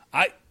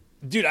 I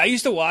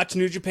used to watch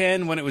New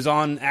Japan when it was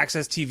on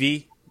Access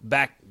TV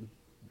back.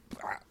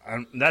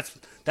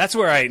 That's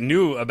where I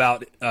knew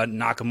about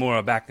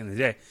Nakamura back in the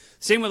day.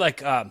 Same with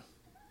like.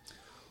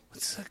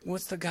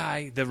 What's the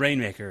guy? The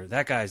Rainmaker.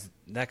 That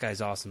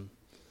guy's awesome.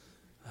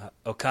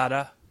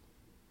 Okada.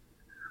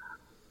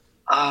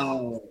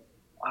 Oh,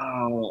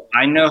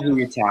 I know who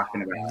you're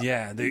talking about.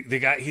 Yeah, the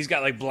guy. He's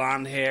got like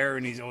blonde hair,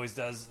 and he always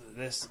does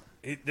this.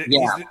 He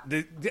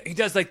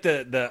does like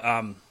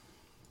the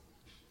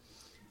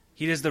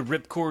He does the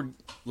ripcord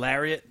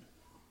lariat.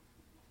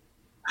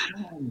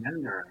 I don't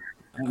remember.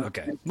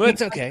 Okay. Well,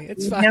 it's okay.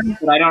 It's fine.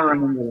 But I don't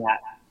remember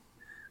that.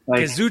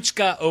 Like,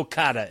 Kazuchika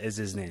Okada is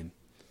his name.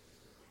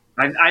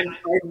 I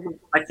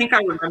think I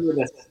remember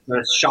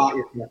the shot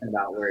you're talking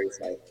about where he's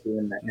like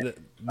doing that.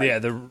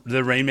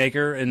 The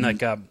Rainmaker and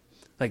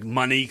like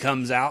money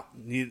comes out.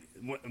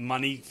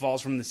 Money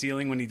falls from the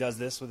ceiling when he does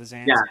this with his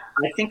hands. Yeah,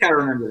 I think I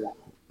remember that.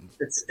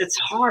 It's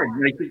hard.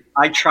 Like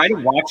I try to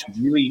watch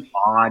really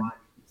odd,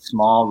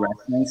 small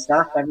wrestling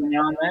stuff every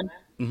now and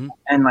then,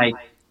 and like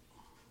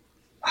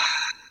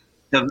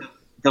the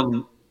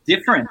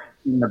difference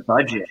in the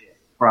budget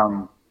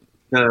from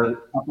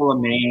the couple of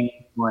main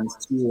ones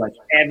to like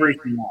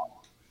everything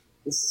else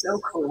is so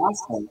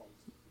colossal.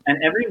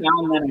 And every now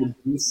and then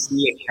I do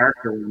see a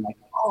character where I'm like,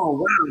 oh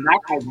wow,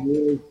 that guy's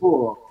really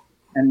cool.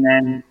 And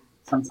then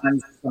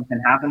sometimes something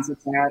happens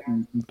with that,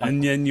 and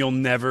then you'll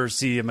never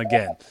see him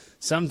again.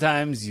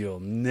 Sometimes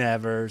you'll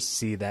never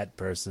see that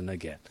person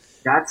again.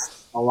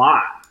 That's a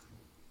lot.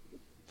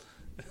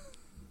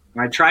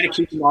 I try to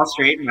keep them all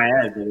straight in my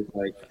head, but it's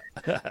like.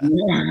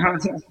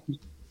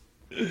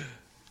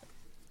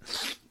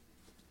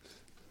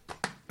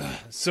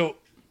 So,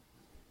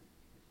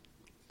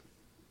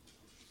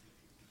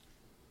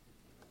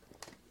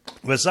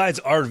 besides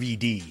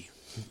RVD,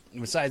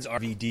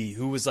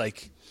 who was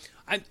like,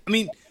 I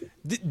mean,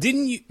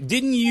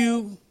 didn't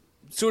you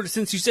sort of,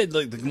 since you said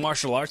like the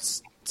martial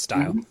arts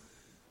style,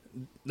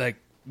 like,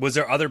 was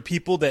there other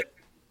people that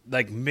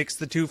like mixed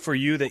the two for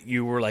you that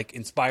you were like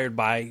inspired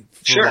by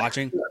for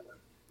watching? Sure.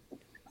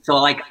 So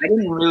like, I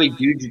didn't really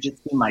do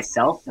jiu-jitsu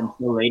myself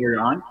until later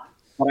on,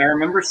 but I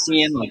remember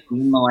seeing like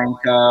Dean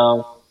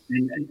Malenko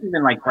and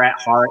even like Bret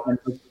Hart and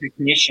like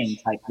technician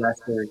type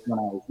wrestlers when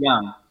I was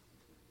young.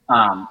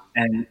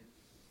 And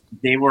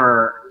they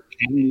were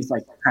having these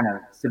like kind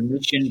of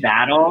submission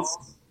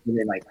battles where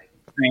they like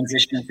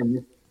transition from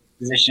this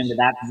position to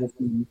that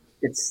position.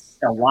 It's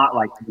a lot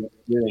like what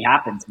really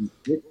happens in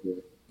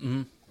jiu-jitsu.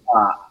 And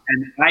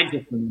I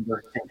just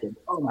remember thinking,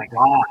 oh my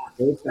God,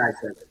 those guys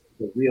are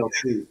the real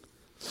truth,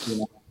 you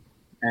know?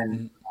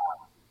 And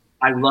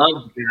I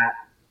loved that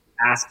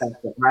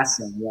aspect of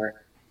wrestling where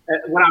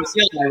when I was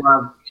young, I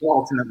loved the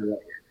Ultimate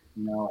Warrior,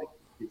 you know, like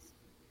these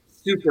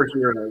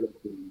superhero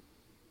looking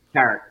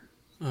characters.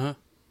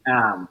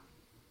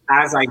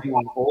 As I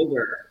got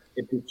older,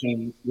 it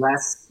became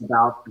less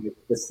about the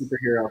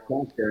superhero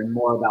character and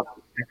more about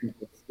the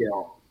technical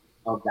skill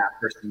of that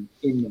person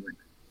in the ring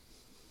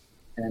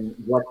and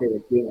what they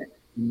were doing.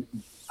 And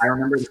I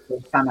remember the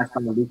first time I saw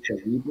Lucha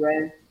Libre,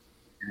 and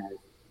I was,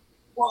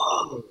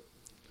 whoa!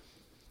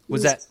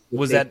 Was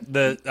that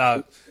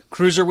the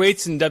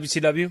cruiserweights in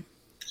WCW?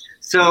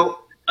 So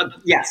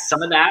yes,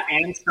 some of that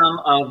and some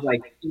of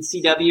like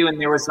ECW,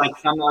 and there was like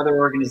some other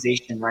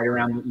organization right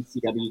around the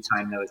ECW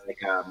time that was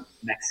like a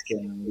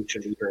Mexican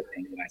Lucha Libre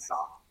thing that I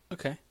saw.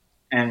 Okay.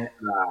 And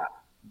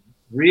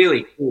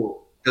really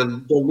cool. The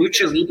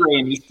Lucha Libre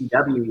in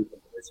ECW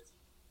was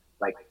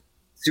like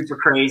super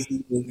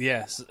crazy.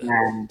 Yes.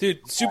 Dude,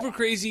 super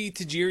crazy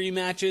Tajiri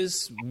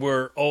matches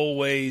were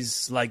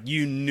always like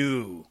you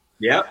knew.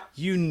 Yep.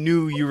 You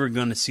knew you were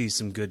going to see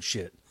some good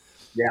shit.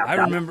 Yeah.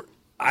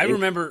 I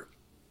remember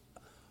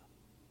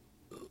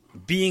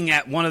being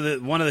at one of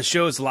the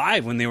shows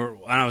live and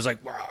I was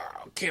like, wow,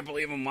 I can't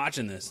believe I'm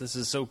watching this. This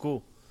is so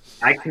cool.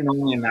 I can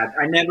only imagine.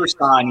 I never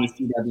saw an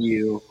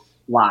ECW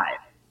live.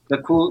 The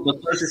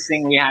closest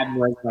thing we had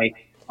was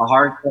like a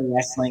hardcore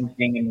wrestling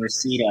thing in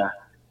Reseda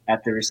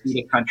at the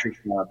Reseda Country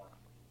Club.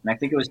 And I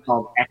think it was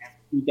called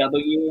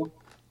XPW.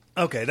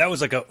 Okay, that was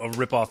like a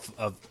ripoff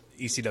of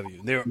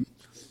ECW.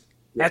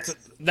 That's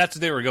what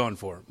they were going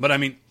for. But I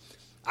mean,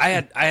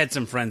 I had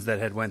some friends that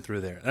had went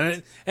through there.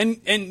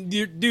 And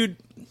dude,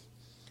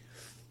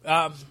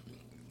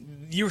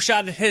 you were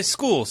shot at his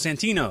school,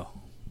 Santino.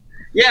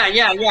 Yeah.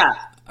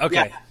 Okay.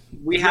 Yeah.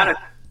 We had a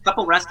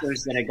couple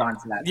wrestlers that had gone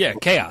to that. Yeah, school.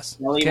 Chaos.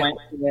 Kelly went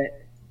to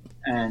it,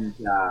 and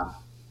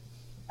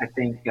I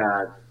think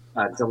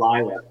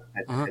Delilah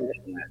had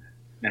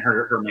and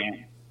her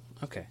man.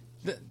 Okay.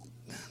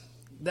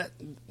 That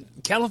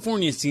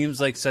California seems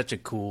like such a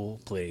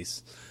cool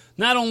place.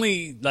 Not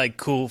only like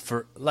cool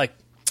for like,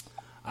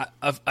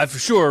 I for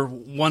sure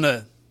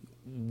wanna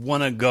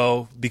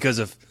go because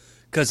of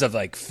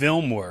like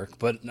film work,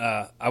 but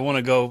I want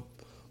to go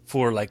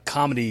for like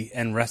comedy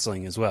and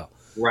wrestling as well.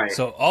 Right.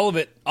 So all of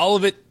it,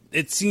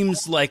 it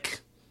seems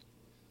like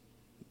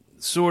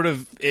sort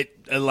of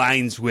it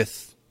aligns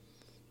with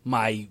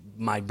my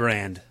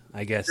brand,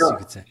 I guess you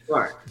could say.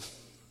 Sure.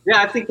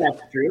 Yeah, I think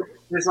that's true.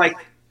 There's like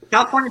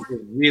California's a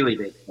really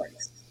big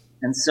place,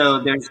 and so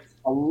there's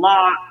a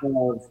lot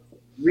of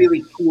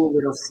really cool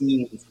little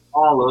scenes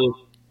all over,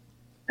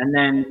 and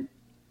then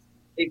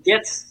it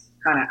gets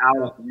kind of out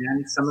of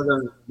hand. Some of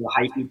the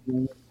hypey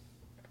things,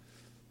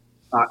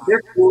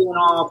 they're cool and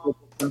all, but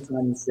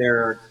sometimes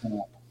they're kind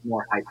of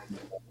more hypey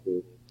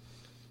too.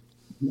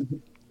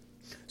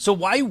 So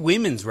why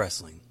women's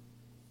wrestling?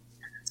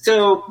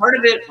 So part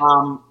of it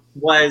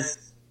was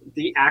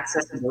the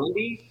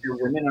accessibility. The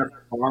women are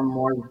far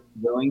more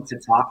willing to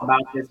talk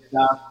about this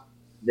stuff.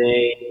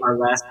 They are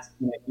less,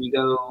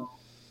 ego.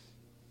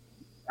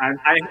 I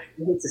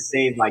hate to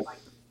say like,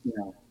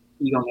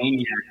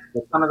 egomaniacs,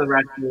 but some of the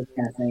wrestlers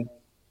kind of think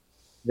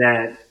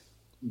that,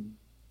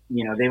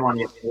 they want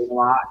to get paid a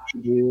lot to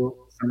do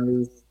some of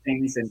these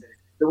things. And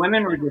the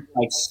women were just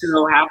like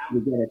so happy to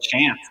get a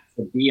chance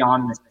to be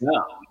on the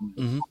show.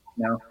 Mm-hmm.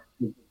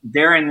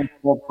 They're in this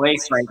whole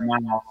place right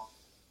now.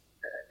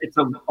 It's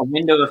a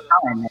window of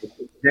time. It's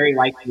very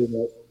likely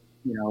that,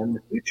 in the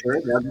future,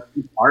 they'll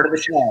be part of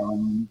the show.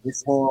 And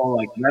this whole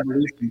like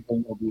revolution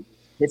thing will be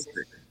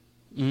history.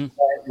 Mm-hmm.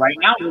 But right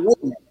now, we're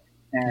living it.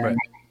 And, Right.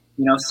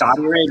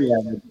 Saudi Arabia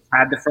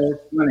had the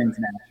first women's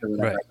match or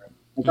whatever. Right.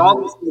 Like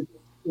all these,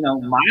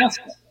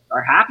 milestones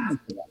are happening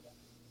for them.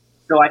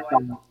 So I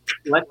thought,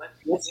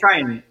 let's try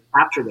and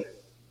capture this.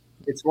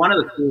 It's one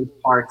of the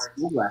coolest parts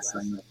of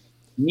wrestling.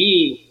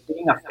 Me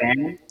being a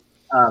fan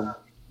of,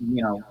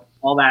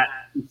 all that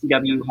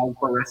ECW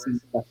hardcore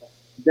wrestling stuff,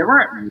 there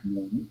weren't many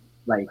women.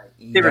 Like,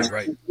 they were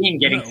Right.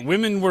 getting. No,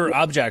 women were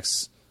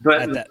objects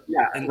But, at that.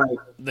 yeah, and like,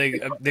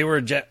 they were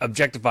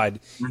objectified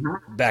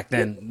back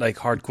then, like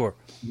hardcore.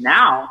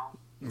 now,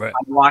 Right.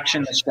 I'm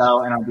watching the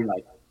show and I'll be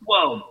like,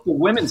 whoa, the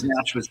women's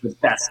match was the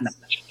best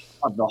match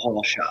of the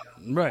whole show.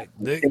 Right.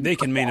 They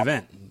can main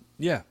event.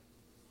 Yeah.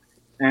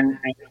 And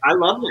I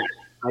love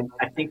that.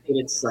 I think that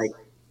it's like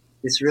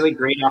this really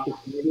great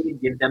opportunity to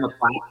give them a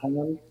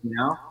platform,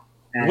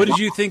 And, What did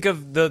you think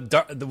of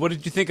what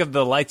did you think of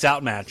the Lights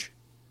Out match?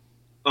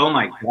 oh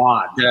my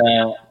God,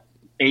 the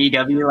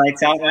AEW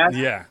Lights Out match?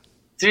 Yeah.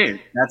 Dude,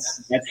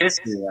 that's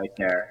history right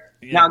there.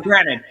 Yeah. Now,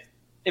 granted,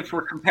 if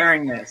we're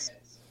comparing this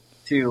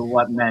to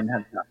what men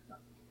have done,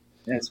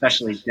 and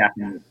especially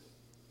Japanese,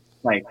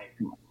 like,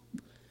 come on,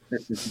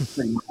 this is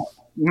pretty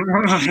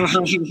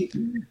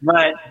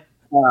But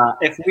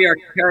if we are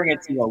comparing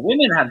it to what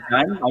women have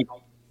done, like,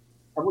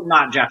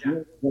 not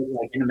Japanese, but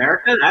like in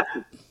America, that's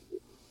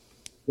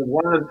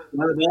one of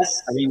the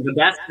best. I mean, the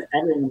best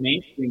ever in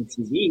mainstream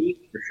TV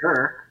for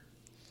sure.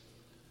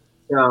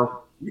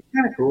 So it's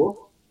kind of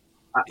cool.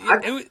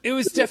 It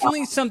was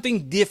definitely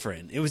something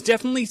different. It was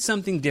definitely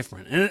something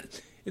different. And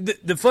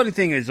the funny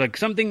thing is, like,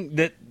 something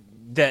that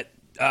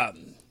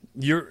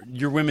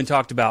your women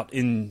talked about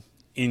in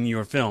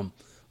your film.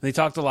 They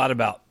talked a lot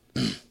about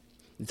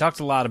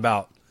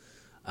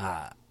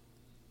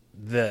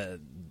the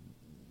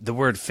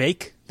word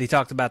fake. They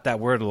talked about that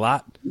word a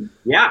lot.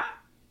 Yeah.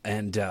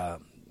 And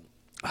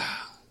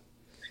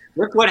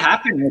look what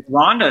happened with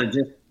Ronda.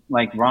 Just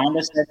like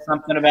Ronda said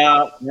something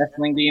about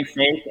wrestling being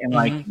fake, and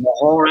like the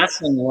whole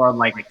wrestling world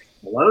like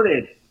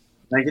exploded.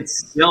 Like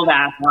it's still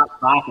that hot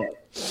topic.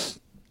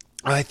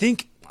 I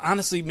think,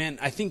 honestly, man,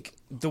 I think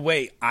the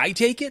way I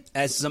take it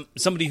as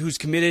somebody who's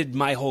committed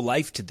my whole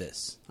life to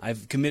this,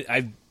 I've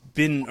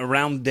been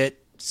around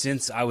it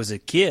since I was a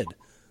kid,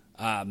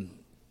 and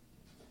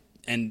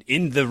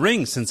in the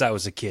ring since I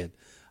was a kid.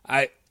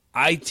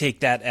 I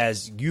take that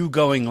as you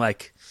going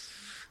like,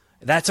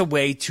 that's a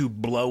way to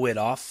blow it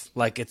off,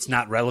 like it's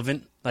not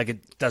relevant, like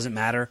it doesn't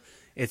matter.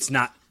 It's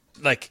not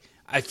like,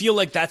 I feel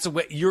like that's a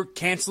way you're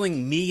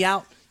canceling me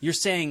out. You're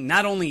saying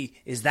not only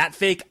is that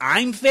fake,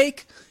 I'm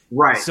fake.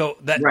 Right. So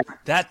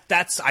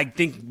that's I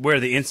think where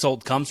the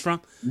insult comes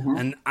from,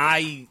 and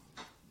I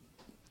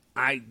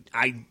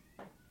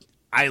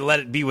let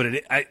it be what it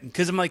is,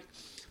 because I'm like,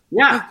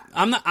 yeah,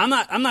 look, I'm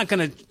not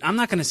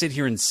gonna sit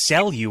here and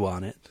sell you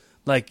on it.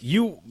 Like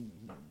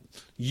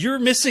you're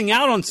missing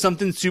out on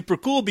something super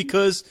cool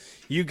because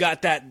you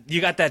got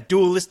that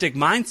dualistic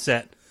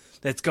mindset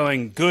that's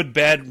going good,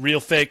 bad, real,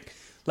 fake.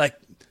 Like,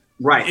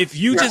 right. If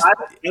you just I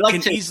like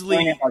can to easily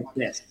explain it like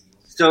this.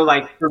 So,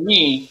 like for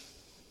me,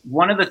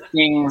 one of the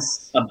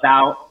things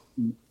about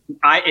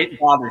it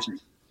bothers me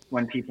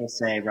when people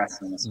say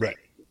wrestling is fake. Right.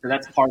 So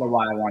that's part of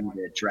why I wanted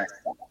to address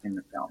that in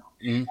the film.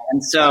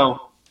 And so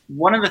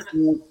one of the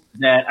things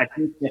that I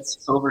think gets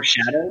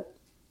overshadowed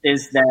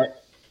is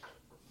that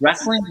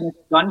wrestling, when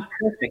it's done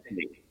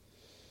perfectly,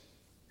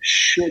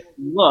 should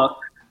look,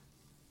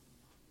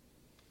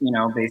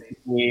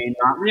 basically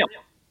not real.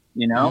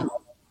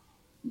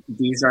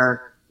 These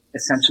are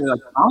essentially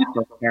like comic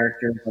book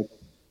characters, like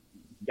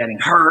getting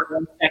hurt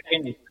 1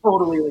 second and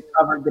totally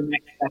recovered the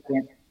next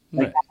second.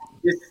 Like,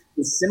 this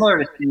is similar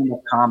to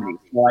stand-up comedy.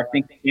 So I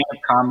think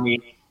stand-up comedy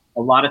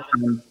a lot of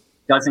times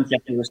doesn't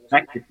get the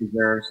respect it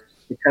deserves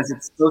because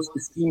it's supposed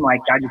to seem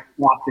like I just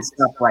got this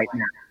stuff right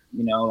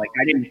now. Like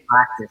I didn't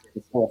practice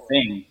this whole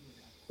thing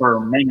for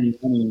many,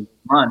 many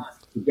months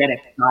to get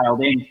it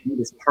dialed in to do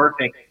this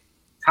perfect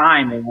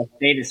time and like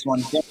say this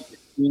one thing. It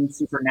seems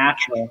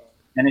supernatural.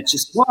 And it's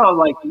just, whoa,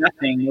 like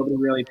nothing. Nobody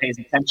really pays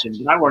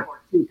attention. But I work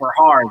super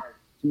hard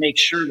to make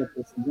sure that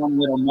this one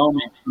little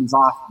moment comes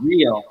off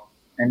real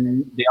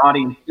and the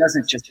audience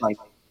doesn't just like,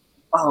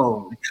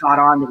 oh, I caught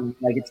on to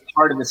like it's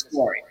part of the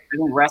story. I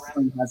think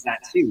wrestling has that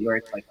too, where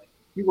it's like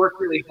you work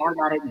really hard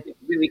at it, you get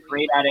really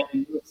great at it,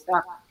 and do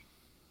stuff.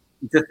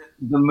 The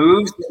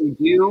moves that we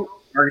do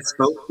are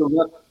supposed to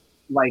look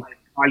like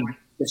I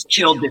just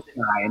killed this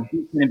guy and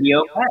he's going to be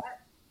okay.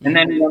 And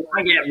then when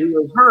I get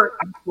really hurt,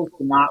 I'm supposed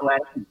to not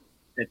let in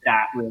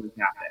that really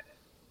happened.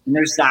 And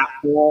there's that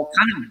whole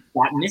kind of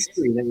that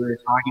mystery that we were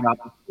talking about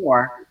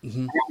before.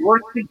 And it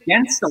works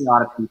against a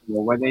lot of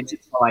people where they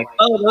just are like,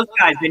 oh, those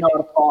guys, they know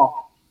how to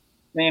fall.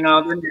 They're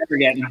never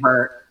getting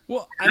hurt.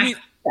 Well, I mean,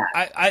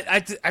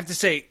 I have to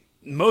say,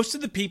 most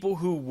of the people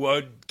who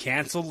would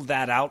cancel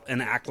that out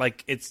and act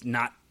like it's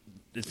not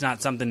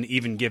something to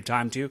even give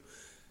time to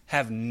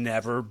have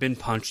never been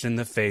punched in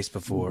the face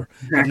before.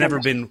 Have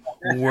never been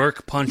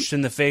work punched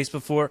in the face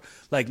before.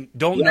 Like,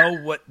 don't know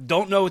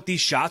what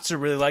these shots are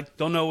really like.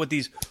 Don't know what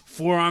these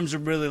forearms are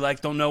really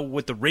like. Don't know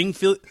what the ring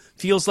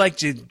feels like.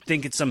 Do you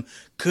think it's some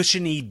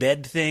cushiony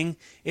bed thing?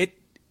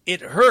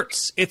 It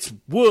hurts. It's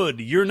wood.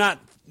 You're not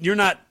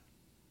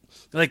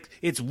like,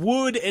 it's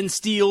wood and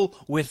steel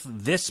with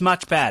this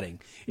much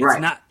padding.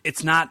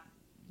 It's not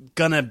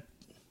gonna.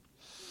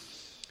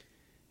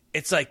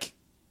 It's like,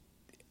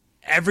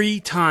 every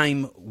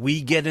time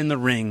we get in the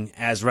ring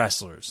as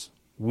wrestlers,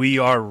 we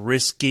are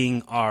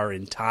risking our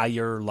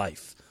entire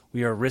life.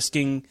 We are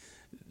risking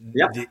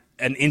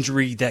an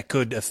injury that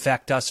could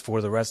affect us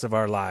for the rest of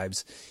our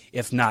lives,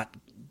 if not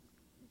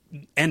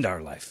end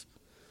our life.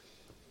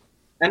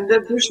 And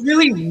there's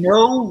really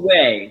no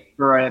way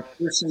for a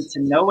person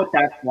to know what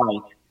that's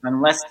like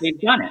unless they've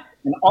done it.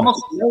 And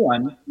almost no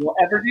one will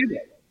ever do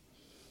it.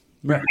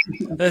 Right.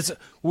 That's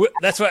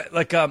why.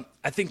 Like, I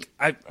think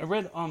I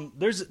read.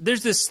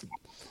 There's this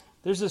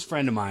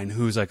friend of mine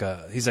who's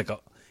he's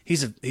a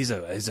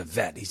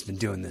vet. He's been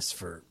doing this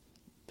for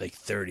like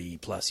 30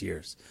 plus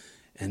years,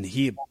 and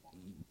he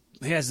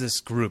has this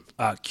group,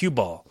 Cue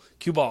Ball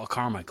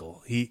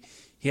Carmichael. He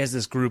has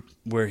this group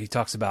where he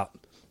talks about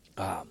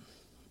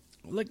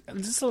like,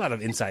 just a lot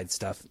of inside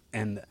stuff.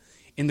 And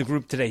in the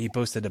group today, he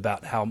posted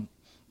about how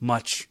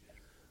much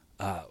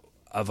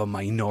of a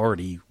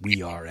minority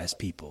we are as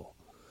people.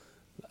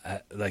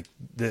 Like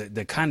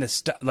the kind of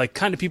stuff, like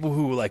kind of people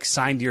who like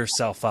signed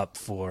yourself up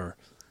for,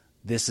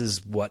 this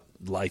is what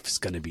life's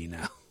going to be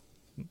now.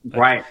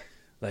 Right.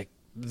 Like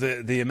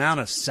the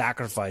amount of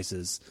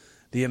sacrifices,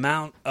 the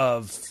amount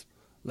of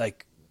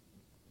like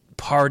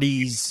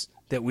parties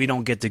that we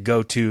don't get to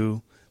go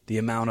to, the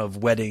amount of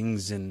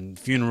weddings and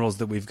funerals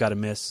that we've got to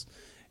miss,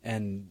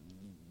 and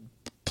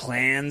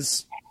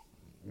plans,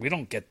 we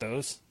don't get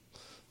those.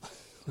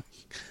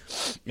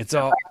 It's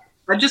all.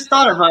 I just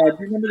thought of,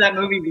 do you remember that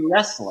movie, The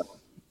Wrestler?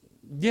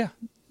 Yeah.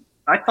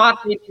 I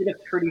thought they did a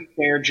pretty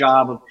fair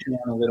job of showing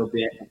a little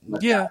bit.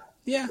 Yeah.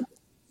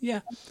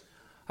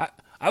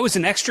 I was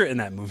an extra in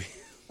that movie.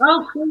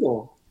 Oh,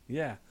 cool.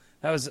 Yeah.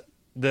 That was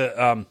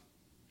the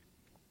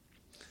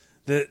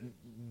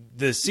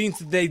scenes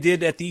that they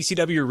did at the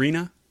ECW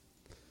arena.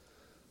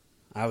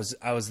 I was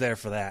there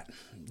for that.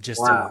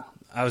 Just wow.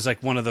 I was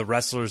like one of the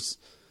wrestlers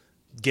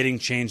getting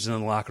changed in the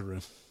locker room.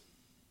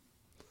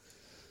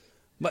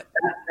 But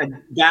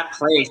that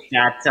place,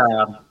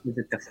 was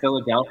it the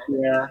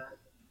Philadelphia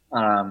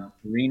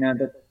arena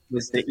that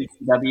was the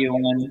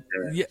ECW one?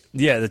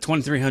 Yeah, the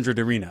 2300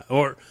 arena,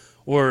 or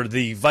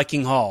the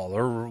Viking Hall,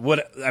 or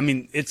what? I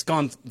mean, it's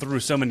gone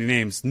through so many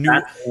names.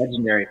 That's a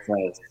legendary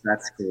place.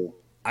 That's cool.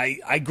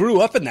 I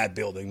grew up in that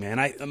building,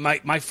 man.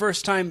 My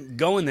first time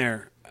going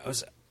there, I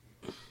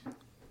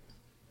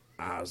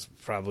was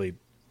probably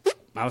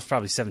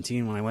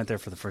 17 when I went there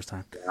for the first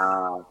time.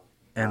 Wow.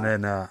 And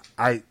then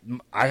I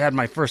had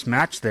my first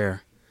match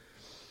there.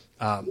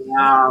 There?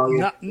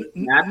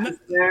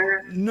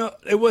 No,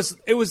 it was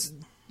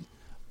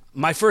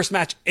my first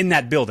match in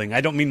that building.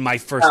 I don't mean my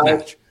first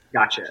match.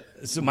 Gotcha.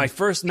 So my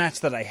first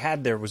match that I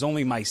had there was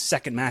only my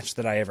second match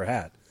that I ever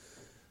had.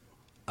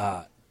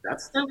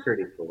 That's still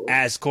pretty cool.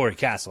 As Corey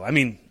Castle. I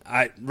mean,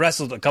 I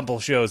wrestled a couple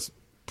of shows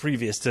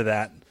previous to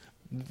that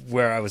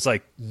where I was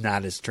like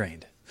not as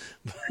trained.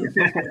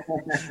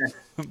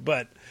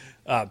 But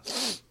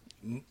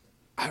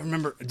I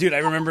remember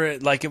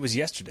it like it was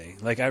yesterday.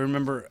 Like, I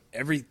remember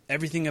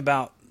everything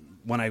about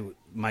when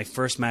my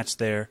first match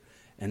there,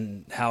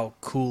 and how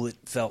cool it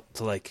felt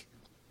to, like,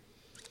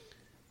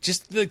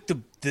 just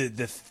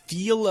the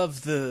feel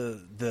of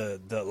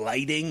the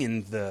lighting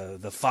and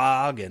the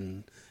fog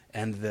and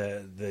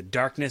the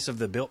darkness of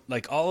the build,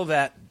 like all of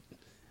that.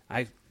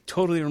 I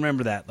totally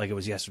remember that like it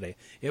was yesterday.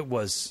 It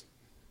was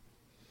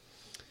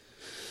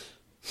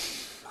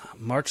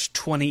March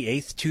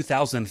 28th,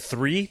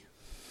 2003.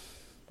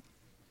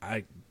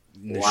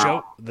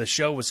 The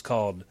show was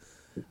called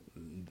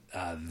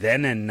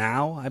Then and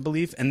Now, I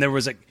believe, and there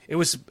was it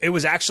was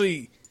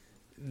actually,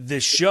 the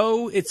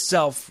show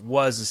itself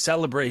was a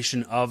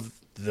celebration of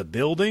the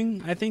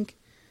building, I think,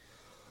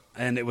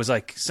 and it was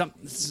like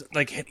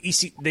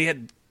they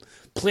had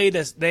played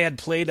a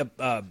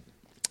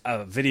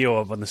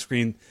video up on the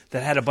screen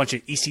that had a bunch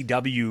of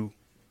ECW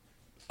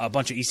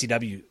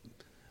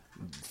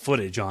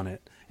footage on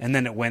it, and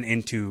then it went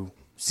into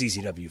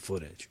CZW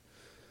footage.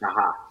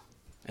 Uh-huh.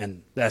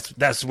 And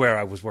that's where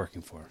I was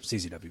working for,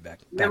 CZW back.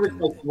 That was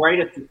like right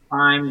at the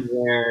time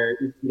where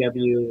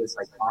ECW was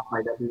like off by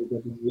WWE or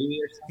something?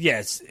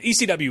 Yes,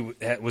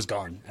 ECW was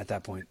gone at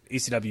that point.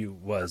 ECW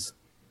was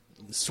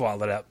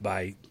swallowed up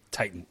by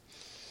Titan.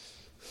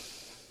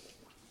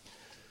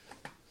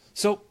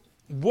 So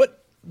what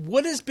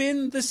has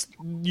been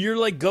your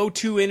like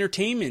go-to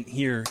entertainment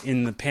here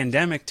in the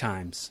pandemic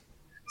times?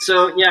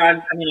 So yeah,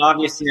 I mean,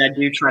 obviously, I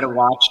do try to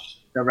watch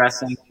the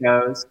wrestling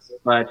shows,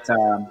 but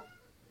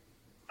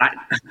I,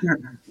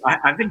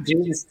 I've been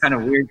doing this kind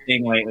of weird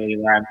thing lately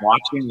where I'm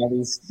watching all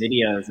these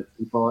videos of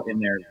people in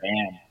their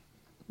van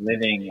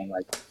living and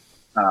like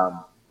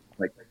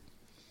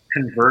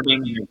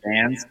converting their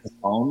vans to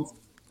homes.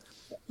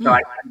 So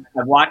I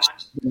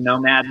watched the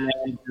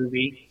Nomadland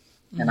movie,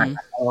 and I thought,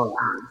 oh, wow,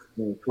 this is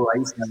really cool. I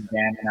used to have a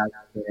van when I was a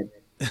kid.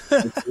 I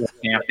used to go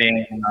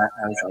camping, and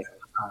I was like,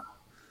 oh,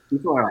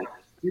 people are like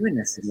doing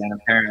this again,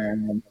 apparently.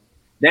 And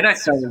then I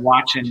started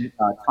watching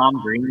Tom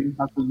Green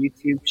of the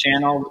YouTube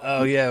channel.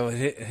 Oh yeah,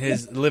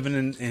 his living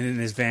in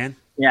his van.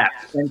 Yeah,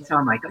 and so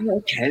I'm like, oh,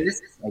 okay,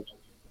 this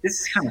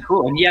is kind of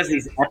cool. And he has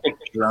these epic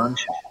drone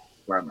shots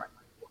where I'm like,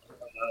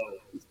 oh,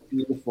 these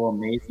beautiful,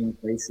 amazing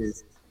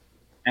places,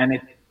 and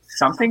it's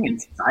something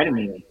inside of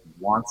me that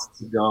wants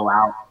to go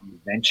out and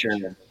venture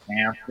and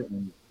camp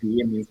and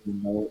be in these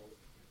remote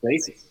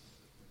places.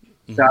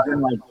 So I've been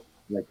like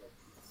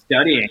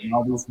studying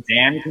all these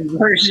van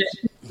conversions.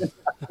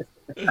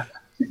 I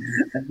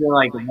feel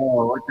like,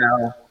 oh, what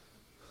the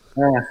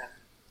hell?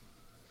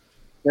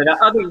 But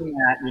other than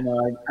that,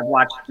 I've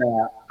watched.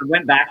 I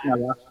went back and I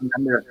watched a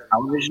number of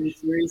television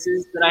series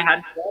that I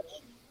had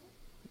watched,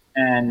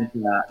 and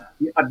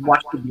I've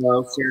watched the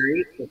Glow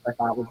series, which I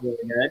thought was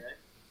really good.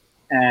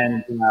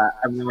 And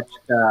I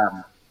watched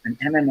an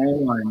MMA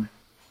one.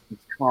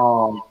 It's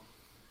called. I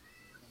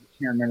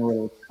can't remember what it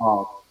was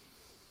called.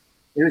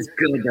 It was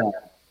good though.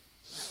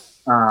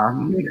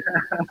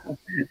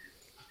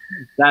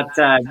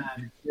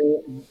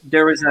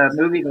 There was a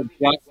movie that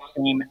just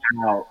came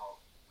out,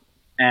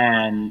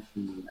 and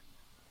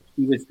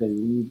he was the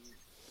lead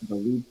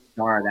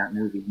star of that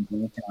movie. I'm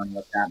blanking on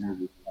what that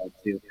movie is called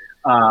too.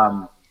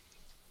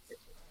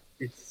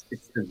 It's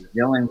the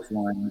villains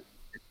one.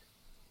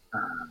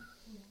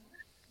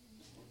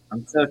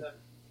 I'm such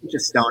a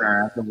stoner.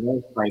 I have to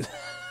work like.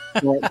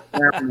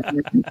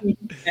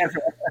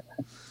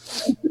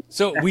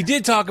 So we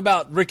did talk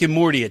about Rick and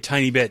Morty a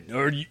tiny bit,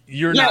 or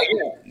you're not.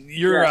 Yeah.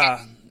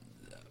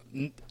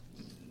 You're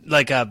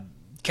like a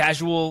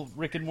casual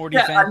Rick and Morty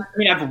fan. I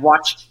mean, I've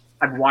watched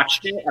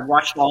it. I've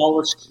watched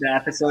all the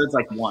episodes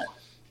like once.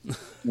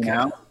 You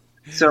know,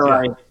 so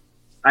I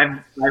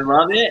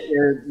love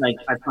it. Like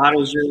I thought it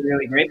was really,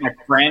 really great. My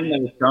friend that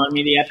was showing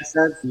me the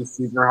episodes, he was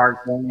super hard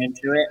going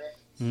into it.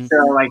 Mm-hmm.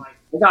 So like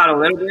I got a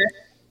little bit,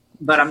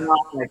 but I'm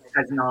not like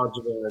as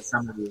knowledgeable as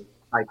some of you.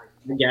 Like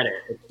I get it.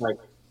 It's like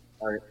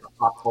a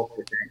pop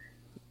culture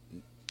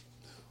thing.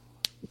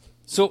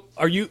 So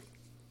are you?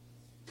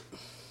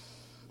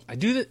 I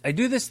do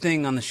this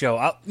thing on the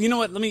show. You know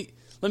what? Let me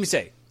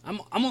say. I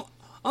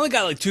only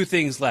got like 2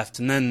 things left,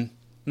 and then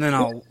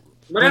I'll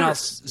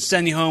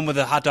send you home with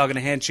a hot dog and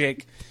a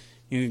handshake.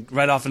 You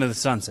right off into the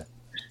sunset.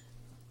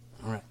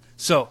 All right.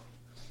 So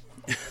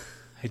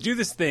I do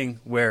this thing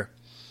where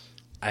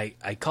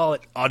I call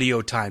it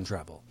audio time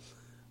travel.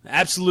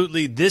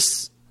 Absolutely,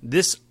 this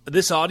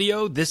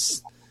audio,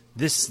 this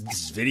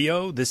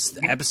video, this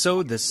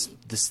episode, this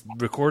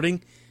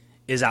recording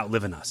is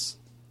outliving us.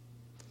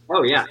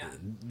 Oh yeah,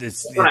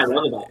 that's what I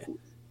love about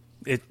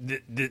it.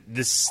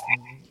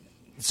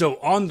 So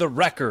on the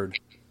record,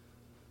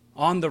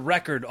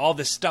 all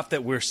this stuff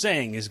that we're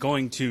saying is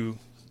going to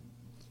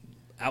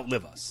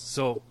outlive us.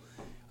 So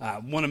I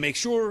want to make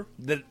sure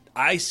that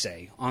I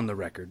say on the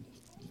record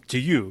to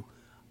you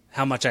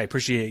how much I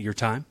appreciate your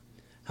time,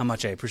 how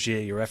much I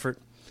appreciate your effort,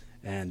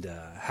 and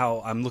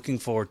how I'm looking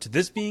forward to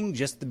this being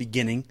just the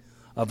beginning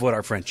of what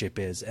our friendship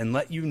is, and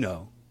let you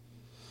know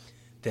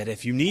that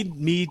if you need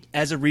me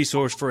as a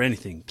resource for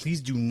anything,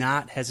 please do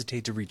not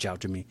hesitate to reach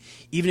out to me.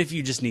 Even if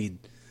you just need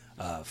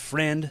a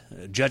friend,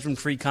 a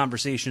judgment-free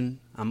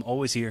conversation, I'm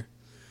always here.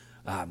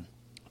 That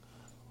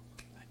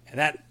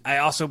I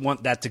also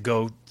want that to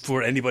go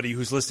for anybody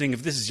who's listening.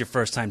 If this is your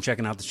first time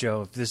checking out the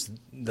show, if this is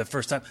the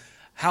first time,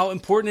 how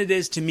important it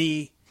is to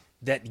me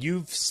that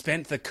you've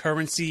spent the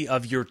currency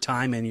of your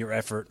time and your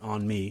effort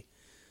on me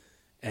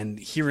and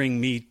hearing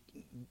me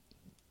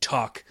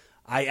talk.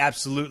 I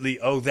absolutely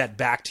owe that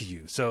back to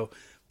you. So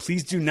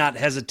please do not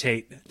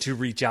hesitate to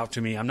reach out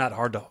to me. I'm not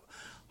hard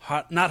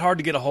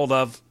to get a hold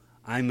of.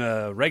 I'm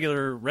a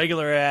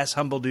regular ass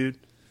humble dude.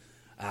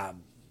 I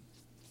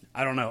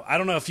don't know. I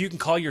don't know if you can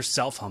call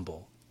yourself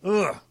humble.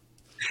 Ugh.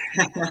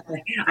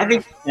 I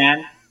think you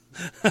can.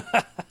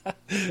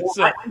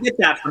 So, I get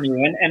that from you,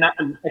 and I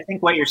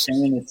think what you're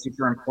saying is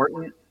super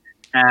important.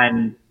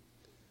 And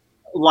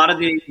a lot of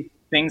the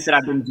things that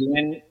I've been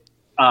doing,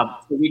 so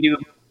we do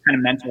kind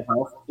of mental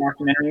health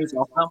documentaries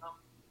also,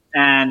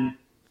 and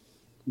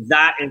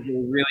that is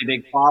a really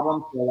big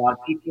problem for a lot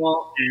of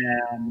people.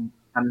 And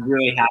I'm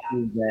really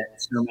happy that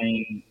so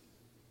many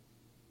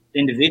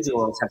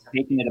individuals have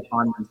taken it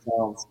upon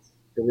themselves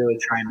to really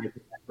try and make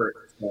an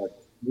effort to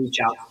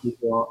reach out to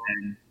people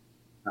and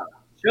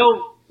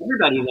show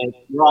everybody that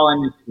we're all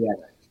in this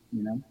together,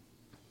 you know?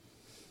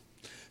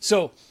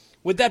 So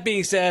with that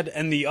being said,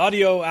 and the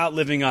audio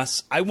outliving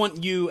us, I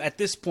want you at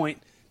this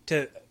point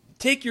to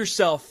take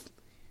yourself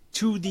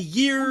to the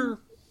year,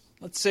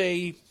 let's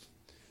say,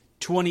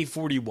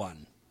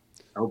 2041.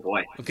 Oh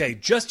boy. Okay,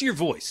 just your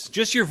voice.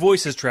 Just your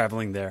voice is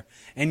traveling there.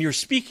 And you're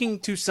speaking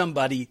to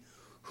somebody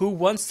who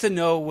wants to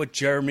know what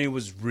Jeremy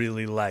was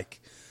really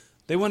like.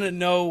 They want to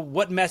know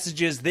what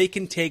messages they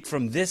can take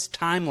from this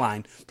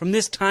timeline, from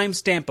this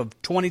timestamp of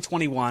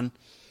 2021,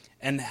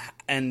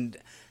 and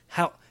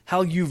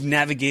how you've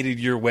navigated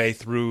your way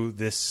through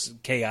this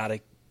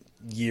chaotic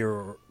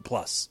year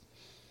plus.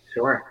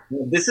 Sure.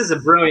 This is a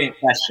brilliant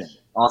question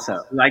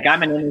also. Like,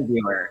 I'm an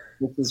interviewer.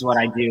 This is what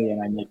I do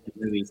when I make the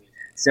movies.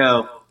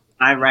 So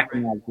I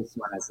recognize this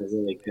one as a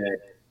really good.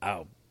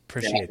 Oh,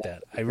 appreciate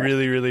that. I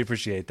really, really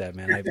appreciate that,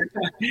 man.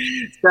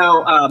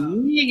 So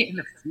me in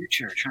the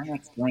future, trying to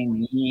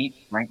explain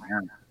me right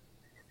now.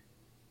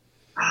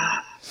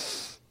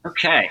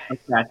 Okay,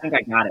 I think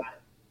I got it.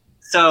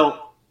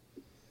 So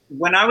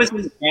when I was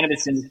in the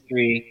cannabis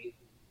industry,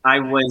 I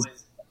was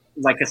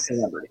like a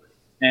celebrity.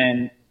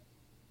 And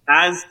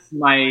as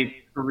my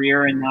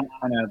career in that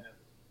kind of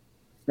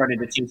started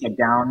to take a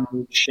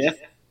downward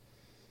shift,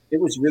 it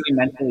was really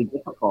mentally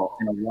difficult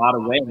in a lot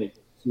of ways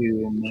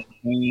to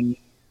maintain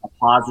a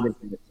positive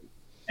attitude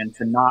and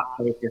to not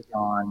focus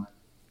on,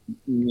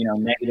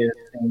 negative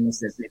things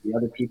that maybe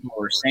other people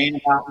were saying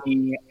about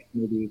me,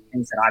 maybe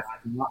things that I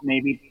thought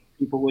maybe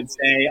people would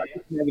say,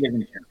 just negative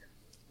in general.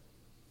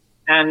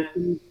 And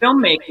in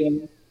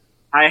filmmaking,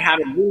 I had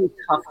a really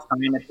tough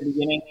time at the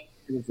beginning.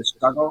 It was a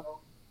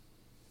struggle.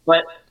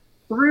 But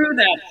through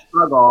that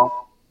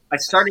struggle, I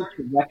started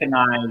to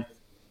recognize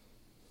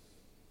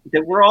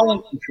that we're all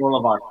in control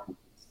of our lives.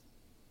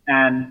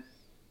 And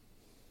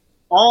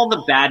all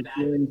the bad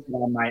feelings that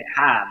I might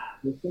have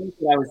were things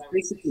that I was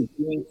basically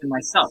doing to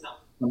myself.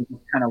 I'm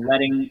just kind of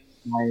letting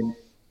my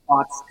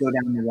thoughts go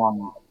down the wrong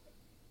way.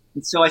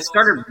 And so I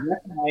started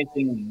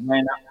recognizing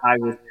when I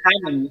was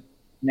having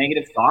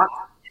negative thoughts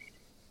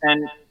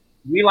and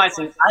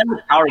realizing I have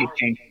the power to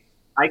change it.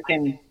 I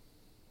can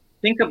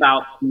think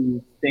about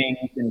these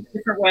things in a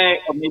different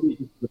way, or maybe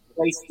just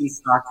replace these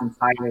thoughts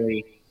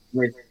entirely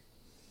with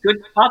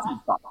good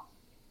positive thoughts.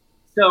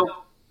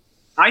 So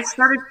I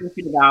started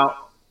thinking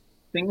about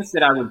things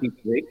that I would be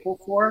grateful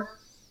for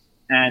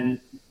and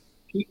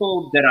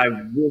people that I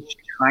wished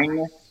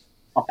kindness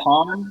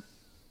upon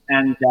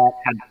and that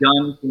had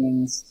done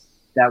things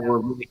that were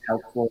really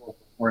helpful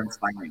or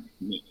inspiring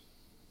to me.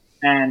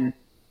 And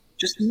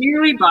just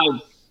merely by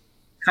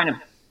kind of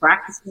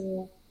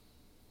practicing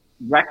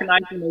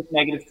recognizing those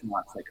negative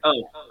thoughts, like,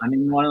 oh, I'm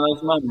in one of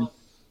those moments.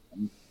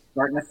 I'm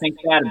starting to think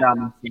bad about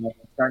myself. I'm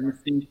starting to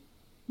think,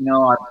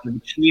 I've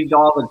achieved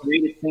all the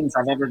greatest things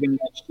I've ever been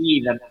to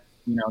achieve at,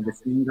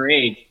 this younger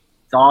age.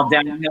 It's all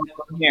downhill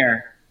from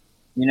here.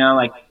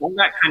 Like all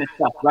that kind of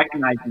stuff,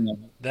 recognizing it.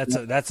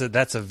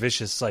 That's a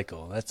vicious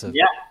cycle. That's a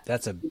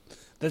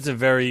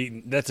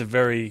very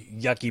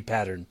yucky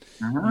pattern.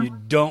 Uh-huh. You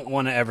don't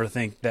want to ever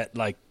think that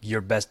like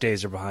your best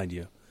days are behind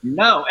you.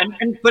 No,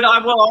 but I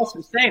will also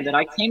say that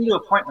I came to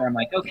a point where I'm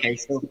like, okay,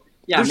 so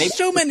yeah, there's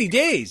so many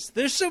days.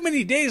 There's so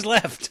many days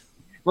left.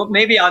 Well,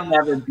 maybe I'll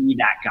never be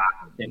that guy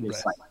that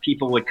was like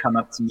people would come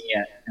up to me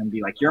and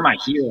be like, "You're my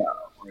hero,"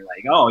 or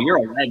like, "Oh, you're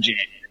a legend,"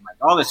 and like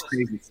all this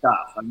crazy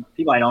stuff.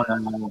 People I don't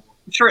know.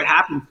 I'm sure it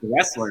happens to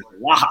wrestlers a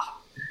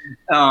lot.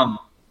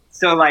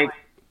 So like,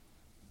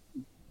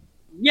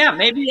 yeah,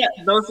 maybe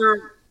those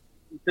are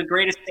the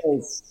greatest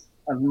days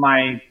of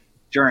my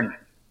journey.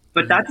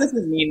 But that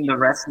doesn't mean the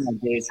rest of my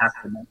days have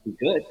to not be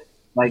good.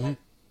 Like,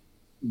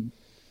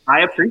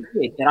 I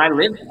appreciate that I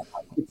live that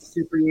life. It's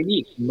super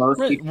unique. Most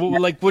people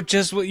like what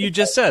you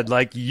just said.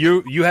 Like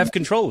you have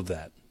control of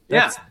that.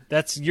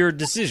 That's your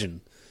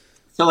decision.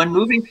 So in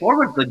moving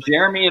forward, the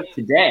Jeremy of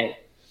today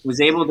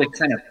was able to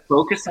kind of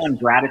focus on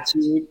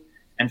gratitude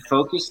and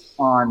focus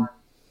on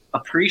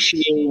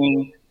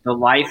appreciating the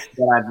life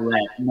that I've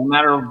led. No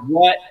matter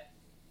what,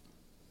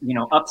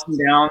 ups and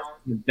downs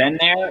have been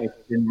there, it's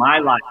been my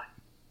life.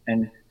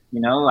 And,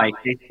 like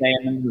they say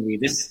in the movie,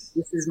 this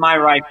is my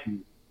rifle.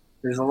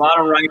 There's a lot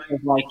of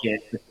rifles like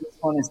it, but this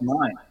one is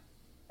mine.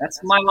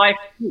 That's my life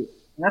too.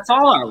 And that's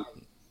all our life.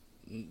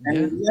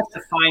 And you have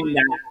to find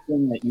that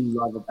thing that you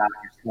love about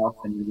yourself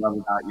and you love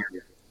about your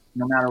life,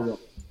 no matter what.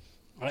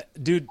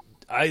 Dude,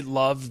 I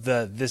love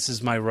the "this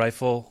is my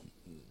rifle"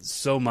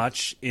 so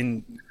much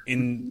in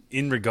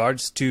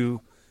regards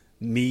to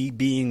me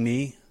being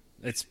me.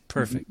 It's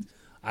perfect.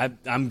 I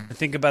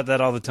think about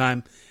that all the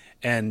time.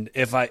 And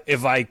if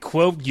I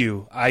quote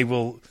you, I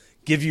will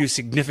give you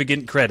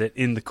significant credit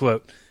in the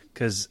quote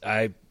because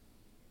I'm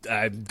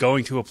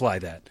going to apply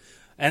that.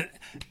 And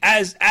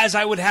as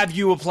I would have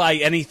you apply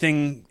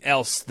anything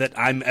else that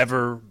I'm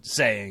ever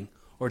saying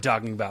or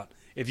talking about.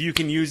 If you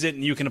can use it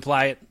and you can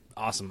apply it,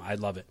 awesome. I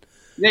love it.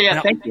 Yeah,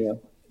 now, thank you.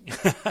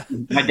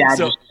 My dad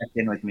just checked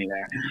in with me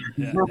there.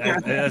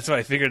 That's what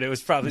I figured. It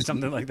was probably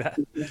something like that.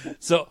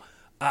 So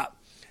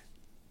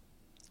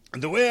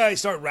the way I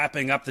start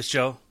wrapping up the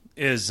show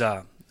is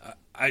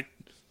right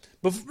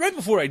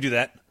before I do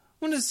that,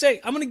 I'm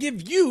going to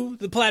give you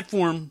the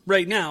platform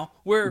right now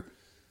where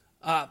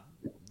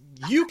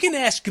you can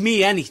ask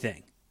me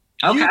anything.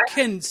 Okay. You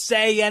can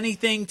say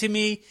anything to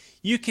me.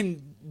 You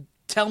can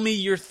tell me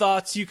your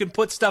thoughts. You can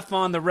put stuff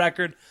on the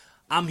record.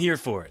 I'm here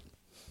for it.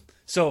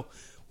 So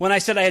when I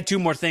said I had 2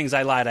 more things,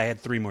 I lied. I had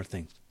 3 more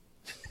things.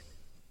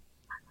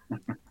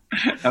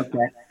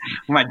 Okay.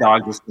 My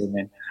dog just came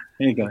in.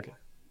 There you go. Okay.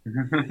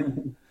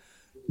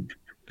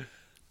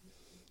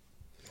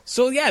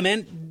 So yeah,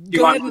 man. Do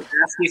you want me to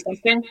ask you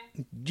something?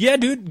 Yeah,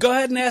 dude. Go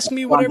ahead and ask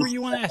me whatever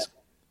you want to ask.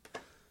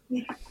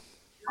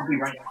 I'll be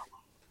right back.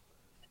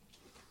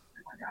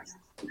 Come on, guys.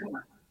 Come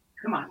on.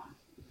 Come on.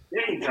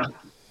 There you go.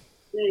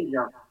 There you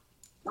go.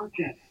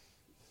 Okay.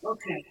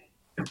 Okay.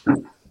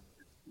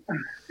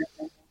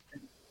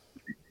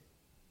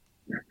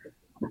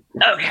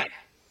 Okay.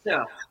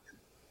 So,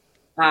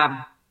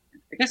 I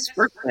guess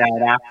first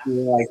I'd ask you,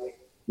 like,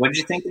 what did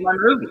you think of my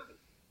movie?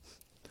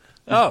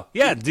 Oh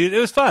yeah, dude. It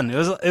was fun. It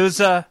was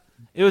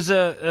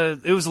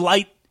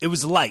light. It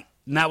was light,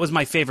 and that was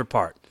my favorite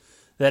part.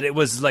 That it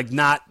was like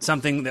not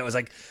something that was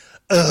like,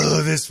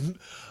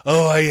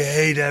 I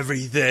hate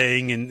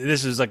everything, and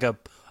this was like a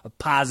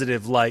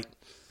positive light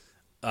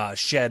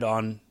shed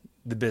on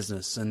the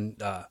business, and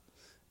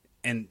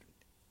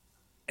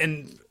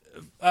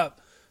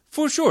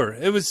for sure,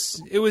 it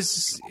was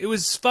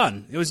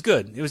fun. It was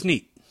good. It was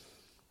neat.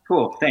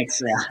 Cool,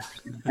 thanks. Yeah,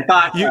 I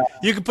thought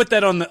you could put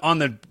that on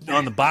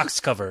the box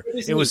cover.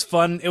 It was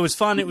fun. It was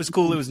fun. It was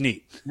cool. It was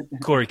neat.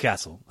 Corey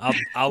Castle.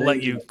 I'll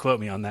let you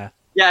quote me on that.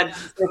 Yeah,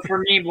 so for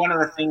me, one of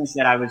the things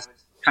that I was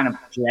kind of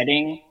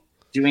dreading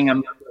doing a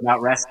movie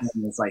about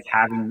wrestling is like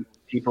having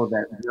people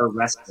that real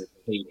wrestlers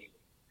hate it.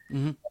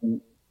 Mm-hmm.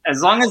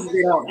 As long as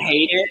they don't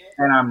hate it,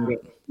 then I'm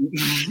good.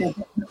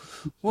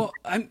 Well,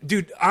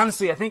 dude,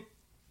 honestly, I think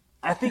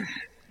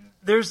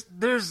there's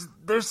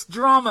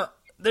drama.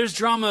 There's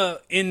drama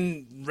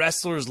in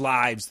wrestlers'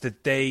 lives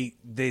that they'll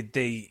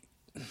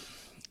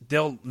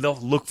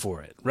look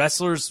for it.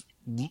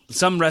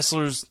 Some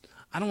wrestlers.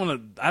 I don't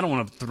want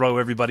to throw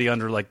everybody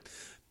under like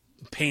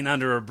paint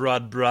under a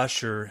broad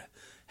brush or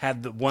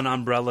have the one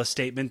umbrella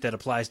statement that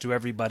applies to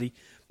everybody.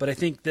 But I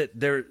think that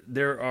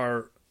there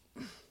are.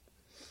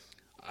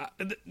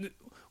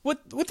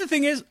 What the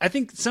thing is, I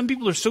think some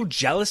people are so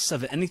jealous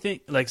of anything.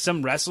 Like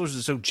some wrestlers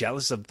are so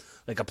jealous of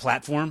like a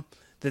platform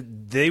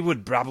that they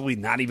would probably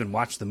not even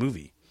watch the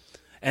movie.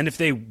 And if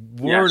they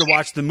were to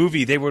watch the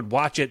movie, they would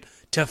watch it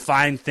to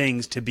find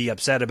things to be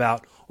upset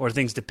about or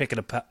things to pick it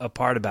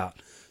apart about.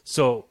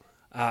 So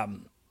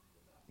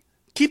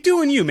keep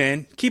doing you,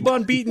 man. Keep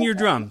on beating your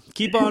drum.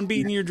 Keep on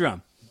beating your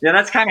drum. Yeah,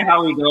 that's kind of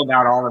how we go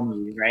about all the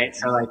movies, right?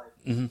 So like,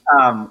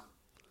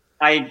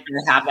 I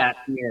have that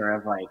fear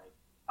of like,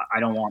 I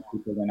don't want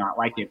people to not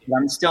like it, but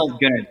I'm still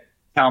gonna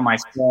tell my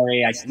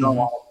story. I still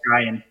want to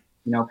try and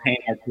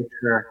paint a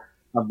picture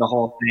of the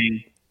whole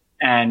thing.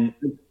 And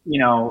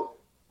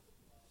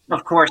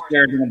of course,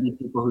 there are going to be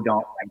people who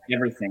don't like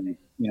everything.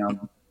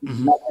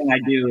 Nothing I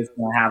do is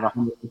going to have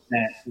 100%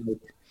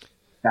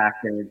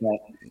 factor. But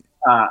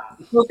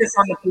focus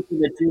on the people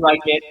that do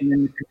like it, and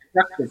then the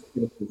constructive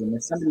criticism.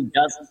 If somebody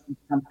does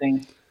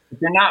something, if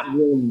they're not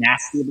really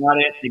nasty about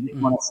it, they just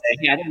want to say,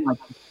 "Hey, I didn't like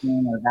this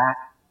thing or that."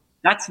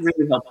 That's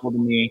really helpful to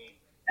me,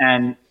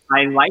 and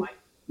I like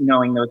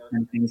knowing those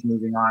kind of things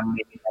moving on,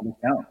 making other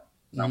films.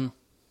 So.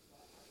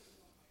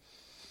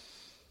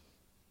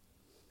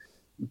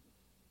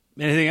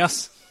 Anything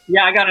else?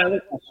 Yeah, I got another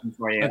question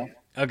for you.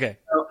 Okay.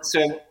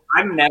 So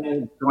I'm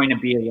never going to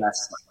be a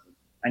wrestler.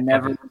 I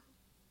never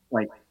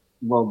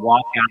will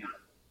walk out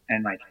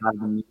and have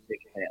the music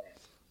hit.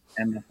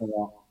 And the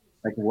whole,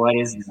 what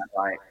is that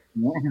like?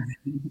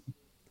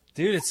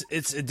 Dude, it's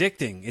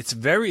addicting. It's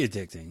very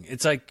addicting.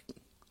 It's like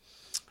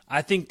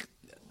I think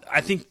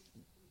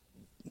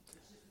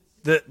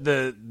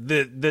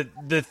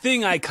the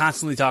thing I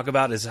constantly talk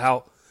about is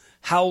how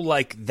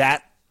like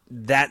that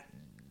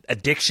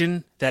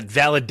addiction, that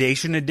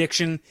validation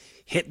addiction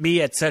hit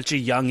me at such a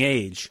young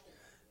age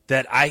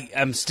that I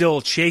am still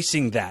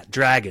chasing that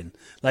dragon.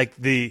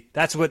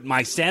 That's what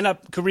my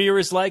stand-up career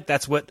is like.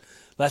 That's what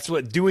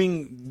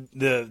doing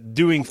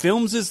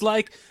films is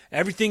like.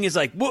 Everything is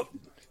like, whoop,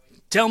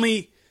 tell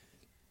me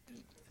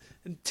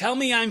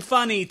I'm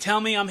funny,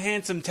 tell me I'm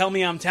handsome, tell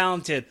me I'm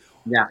talented.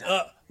 Yeah.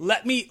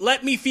 Let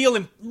me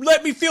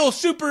feel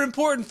super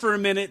important for a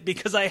minute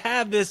because I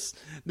have this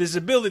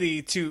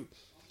ability to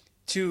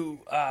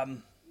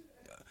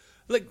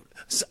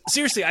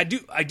seriously, I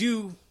do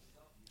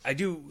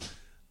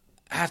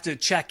have to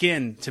check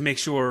in to make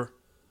sure.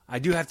 I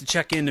do have to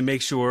check in to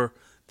make sure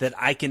that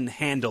I can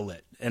handle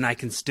it and I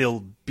can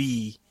still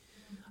be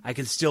a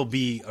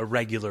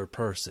regular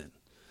person.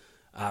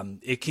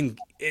 It can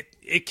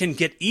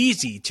get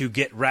easy to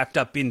get wrapped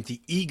up in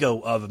the ego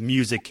of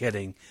music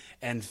hitting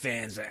and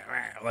fans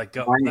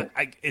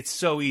it's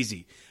so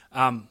easy.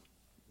 And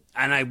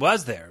I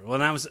was there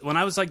when I was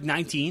like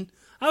 19.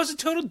 I was a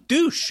total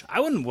douche. I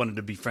wouldn't have wanted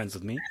to be friends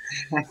with me.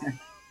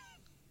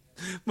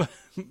 but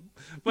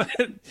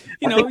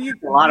you know, a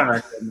lot of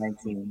us at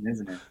 19,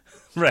 isn't it?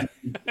 right?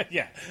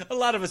 Yeah, a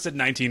lot of us at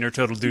 19 are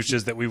total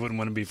douches that we wouldn't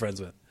want to be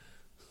friends with.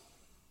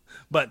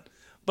 But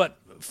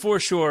for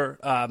sure,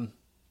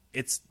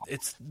 it's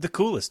the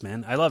coolest,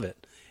 man. I love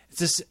it. It's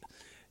just,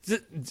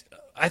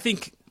 I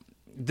think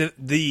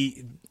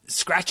the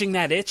scratching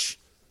that itch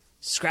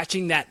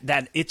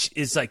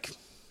is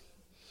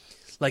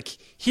like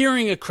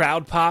hearing a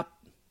crowd pop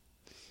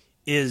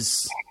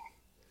is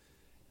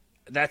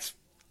that's.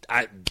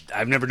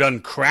 I've never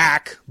done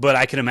crack, but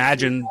I can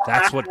imagine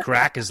that's what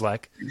crack is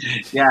like.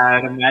 Yeah,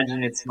 I'd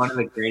imagine it's one of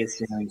the greatest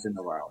feelings in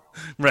the world.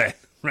 Right.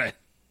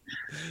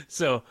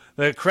 So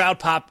the crowd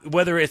pop,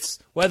 whether it's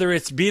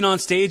being on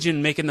stage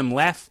and making them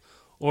laugh,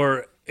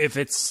 or if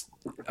it's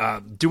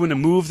doing a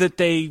move that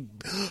they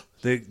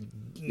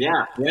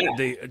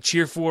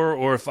cheer for,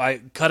 or if I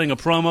cutting a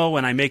promo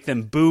and I make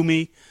them boo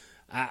me,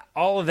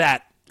 all of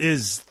that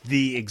is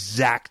the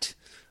exact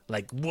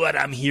like what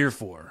I'm here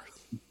for.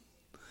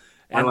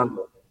 And I love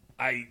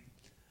it.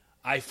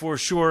 I for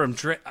sure am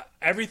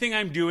everything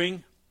I'm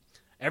doing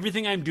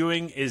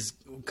is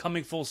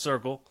coming full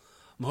circle.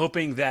 I'm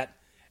hoping that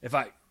if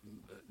I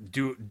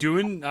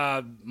doing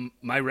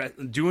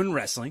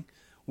wrestling,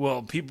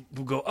 well, people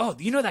will go, oh,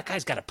 you know that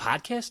guy's got a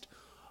podcast?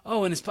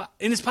 Oh, in his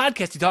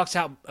podcast he talks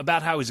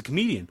about how he's a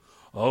comedian.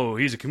 Oh,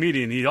 he's a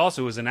comedian. He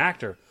also is an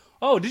actor.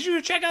 Oh, did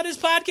you check out his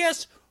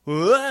podcast?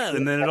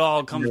 And then it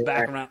all comes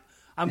back around.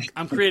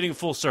 I'm creating a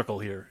full circle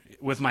here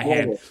with my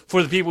hand.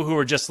 For the people who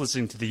are just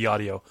listening to the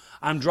audio,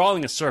 I'm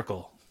drawing a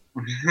circle.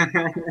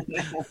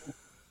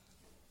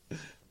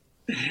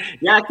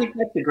 Yeah, I think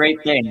that's a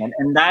great thing.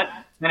 And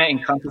that kind of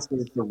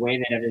encompasses the way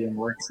that everything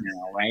works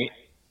now, right?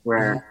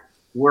 Where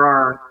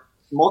we're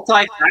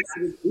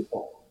multifaceted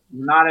people.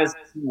 We're not as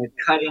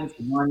cut into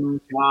one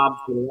job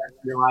for the rest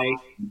of your life.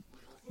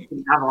 You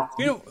can have all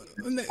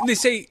they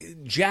say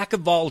jack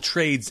of all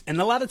trades, and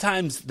a lot of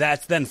times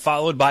that's then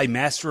followed by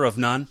master of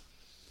none.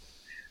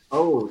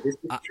 Oh, this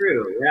is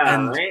true.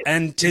 Yeah, right?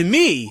 And to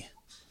me,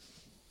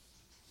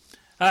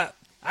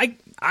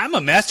 I'm a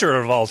master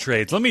of all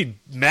trades. Let me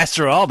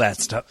master all that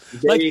stuff.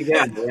 There you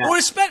go. Yeah. Or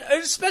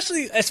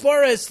especially as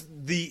far as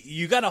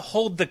you got to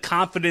hold the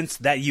confidence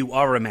that you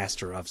are a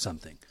master of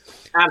something.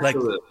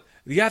 Absolutely. Like,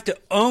 you have to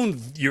own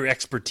your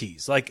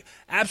expertise. Like,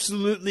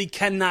 absolutely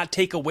cannot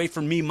take away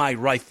from me my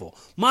rifle.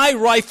 My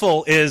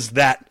rifle is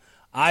that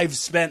I've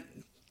spent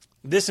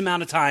this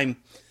amount of time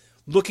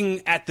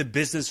looking at the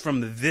business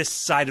from this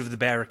side of the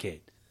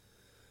barricade.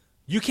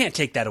 You can't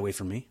take that away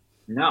from me.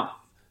 No.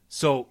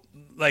 So,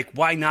 like,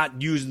 why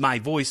not use my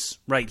voice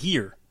right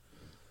here?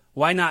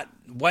 Why not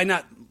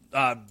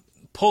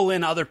pull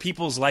in other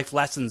people's life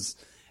lessons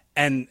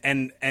and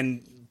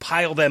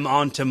pile them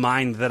onto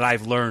mine that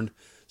I've learned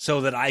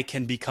so that I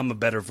can become a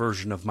better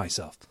version of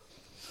myself?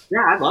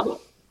 Yeah, I love it.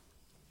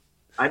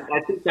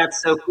 I think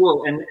that's so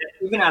cool. And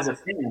even as a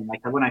fan,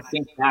 like when I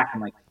think back,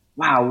 I'm like,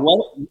 wow,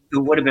 what it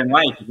would have been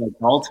like if like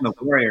the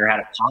Ultimate Warrior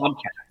had a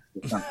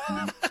podcast or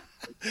something.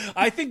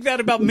 I think that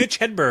about Mitch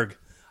Hedberg.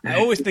 I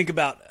always think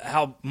about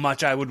how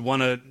much I would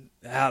want to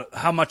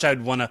how much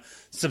I'd want to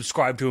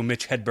subscribe to a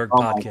Mitch Hedberg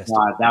podcast. Oh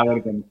my God, that would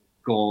have been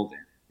golden.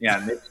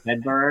 Yeah, Mitch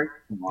Hedberg.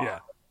 Come on.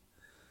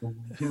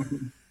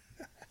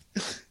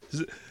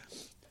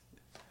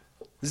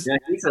 Yeah,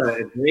 he's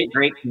a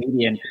great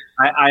comedian.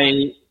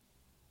 I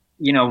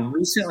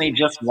recently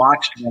just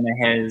watched one of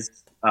his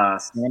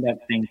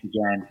stand-up things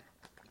again,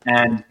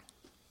 and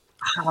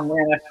oh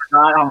man, I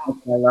forgot how much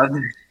I love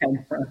Mitch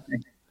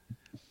Hedberg.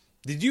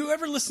 Did you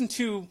ever listen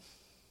to?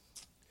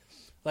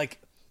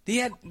 Like they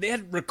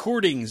had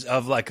recordings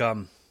of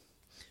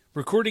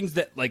recordings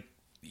that like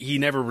he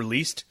never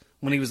released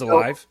when he was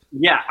alive.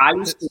 Yeah, I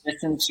used to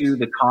listen to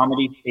the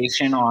comedy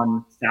station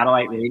on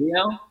satellite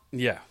radio.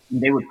 Yeah,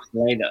 and they would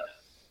play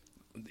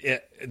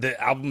those.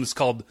 The album is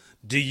called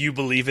 "Do You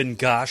Believe in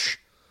Gosh?"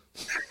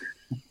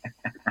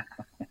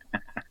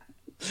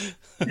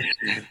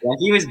 Yeah,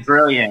 he was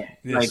brilliant.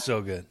 Yeah,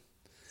 so good.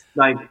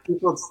 Like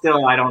people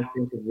still, I don't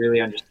think could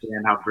really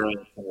understand how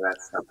brilliant some of that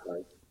stuff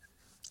was.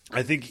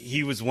 I think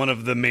he was one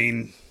of the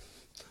main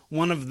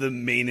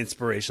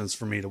inspirations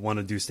for me to want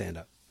to do stand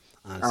up.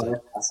 Honestly. Oh,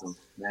 that's awesome.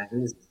 Yeah, he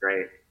was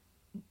great.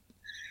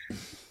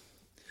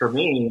 For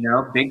me,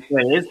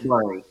 Bigfoot is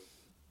blurry.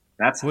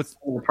 That's what's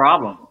the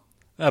problem.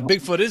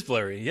 Bigfoot is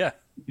blurry, yeah.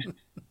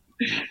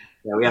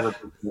 Yeah, we have a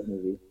Bigfoot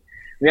movie.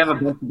 We have a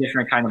bunch of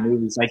different kind of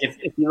movies. Like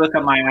if you look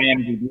at my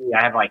IMDb,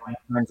 I have like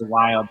tons of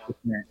wild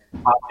different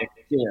topics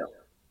too.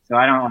 So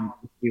I don't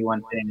want to do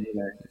one thing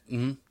either.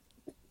 Mm-hmm.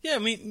 Yeah, I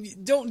mean,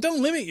 don't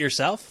limit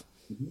yourself.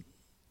 Mm-hmm.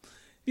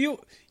 You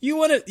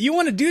want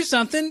to do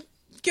something,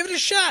 give it a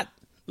shot.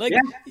 Like,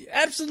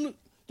 absolute,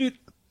 dude.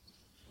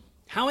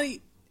 How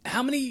many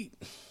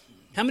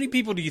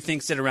people do you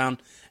think sit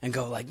around and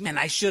go like, man,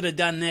 I should have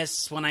done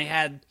this when I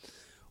had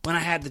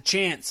the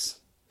chance?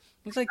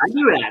 It's like, I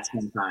do that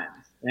sometimes.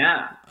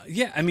 Yeah.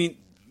 Yeah, I mean,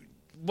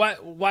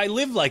 why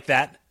live like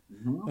that?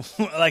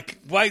 Mm-hmm. Like,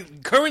 why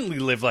currently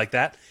live like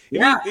that?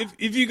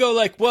 If you go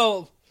like,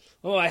 well,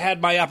 oh, I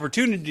had my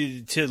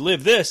opportunity to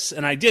live this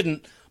and I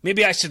didn't.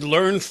 Maybe I should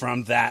learn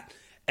from that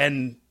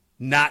and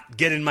not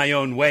get in my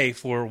own way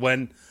for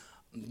when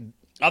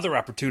other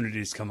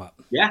opportunities come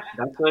up. Yeah,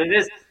 that's what it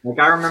is. Like,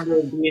 I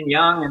remember being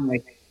young and,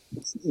 like,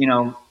 you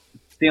know,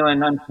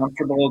 feeling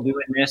uncomfortable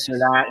doing this or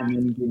that, and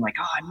then being like,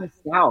 oh, I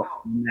missed out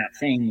on that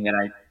thing that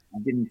I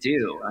didn't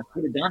do. I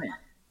could have done it.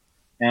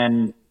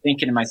 And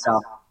thinking to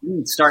myself,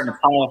 I'm starting a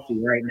policy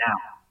right now.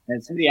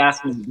 And somebody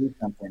asks me to do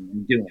something,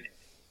 I'm doing it.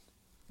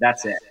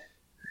 That's it.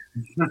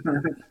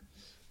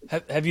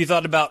 Have you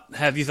thought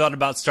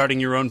about starting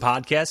your own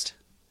podcast?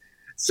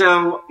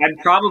 So I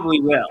probably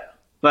will.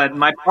 But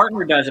my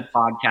partner does a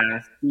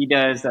podcast. He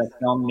does a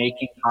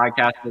filmmaking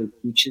podcast where he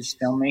teaches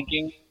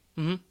filmmaking.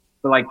 Mm-hmm.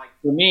 But, like,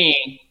 for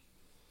me,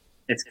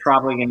 it's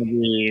probably going to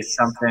be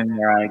something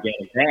where I get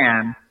a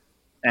van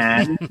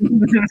and,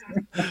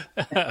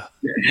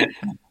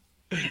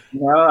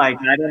 like,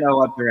 I don't know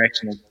what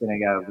direction it's going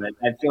to go, but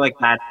I feel like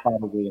that's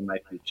probably in my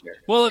future.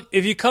 Well,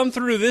 if you come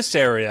through this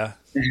area,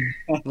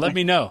 let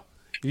me know.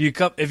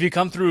 If you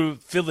come through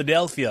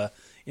Philadelphia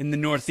in the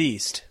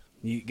Northeast,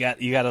 you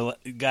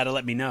gotta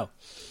let me know.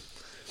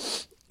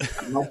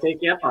 I might take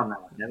you up on that.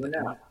 Never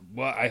know.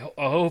 Well, I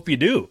hope you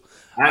do.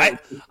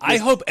 I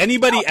hope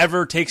anybody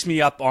ever takes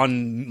me up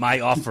on my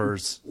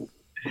offers.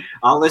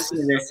 I'll listen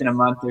to this in a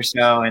month or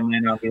so, and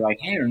then I'll be like,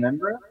 hey,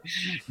 remember?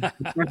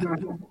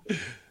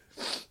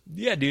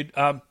 Yeah, dude.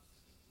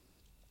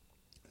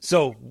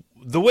 So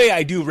the way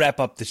I do wrap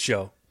up the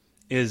show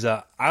is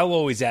I'll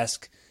always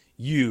ask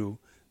you,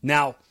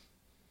 now,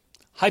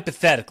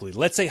 hypothetically,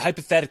 let's say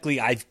hypothetically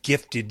I've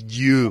gifted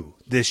you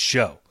this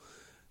show.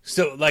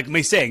 So, like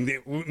me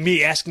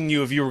asking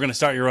you if you were going to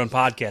start your own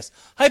podcast,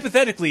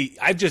 hypothetically,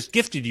 I've just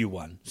gifted you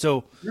one.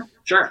 So,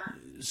 sure.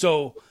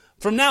 So,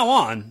 from now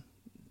on,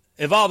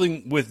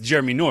 Evolving with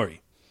Jeremy Nori,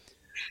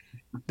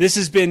 this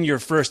has been your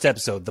first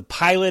episode, the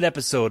pilot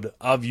episode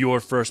of your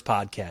first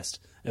podcast,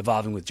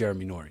 Evolving with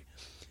Jeremy Nori.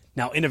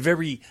 Now, in a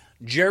very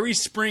Jerry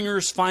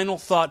Springer's final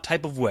thought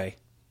type of way,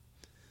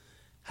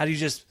 how do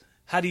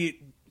you,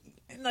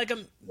 like, I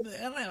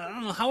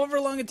don't know, however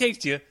long it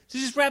takes you, to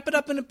just wrap it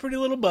up in a pretty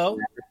little bow.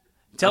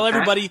 Tell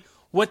everybody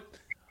what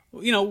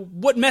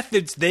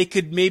methods they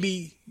could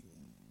maybe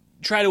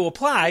try to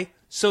apply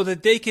so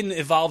that they can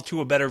evolve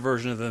to a better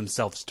version of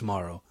themselves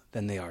tomorrow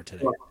than they are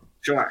today.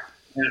 Sure.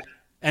 Yeah.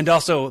 And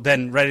also,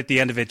 then right at the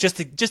end of it, just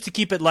to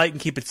keep it light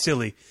and keep it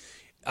silly,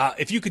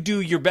 if you could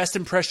do your best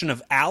impression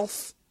of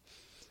Alf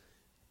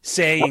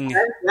saying,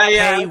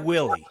 "Hey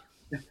Willie,"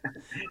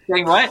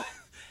 saying what?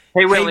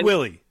 Hey Willie. Hey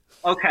Willie.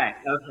 Okay.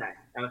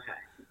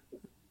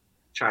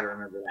 Try to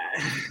remember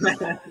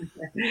that.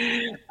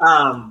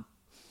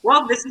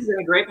 Well, this has been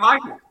a great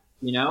podcast.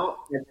 You know,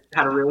 I've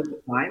had a really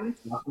good time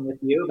talking with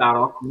you about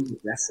all kinds of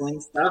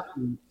wrestling stuff.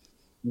 And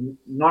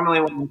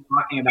normally when I'm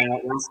talking about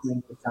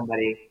wrestling with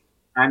somebody,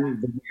 I'm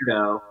the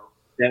weirdo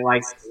that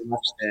likes to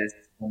watch this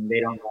and they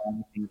don't know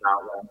anything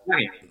about what I'm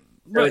talking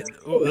about.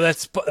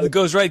 So it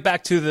goes right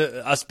back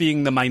to us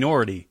being the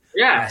minority.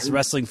 Yeah. Us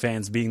wrestling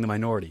fans being the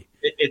minority.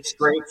 It's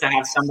great to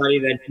have somebody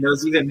that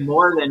knows even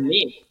more than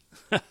me.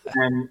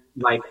 And,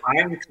 like,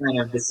 I'm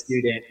kind of the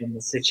student in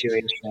the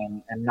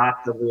situation and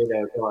not the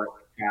weirdo dork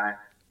guy.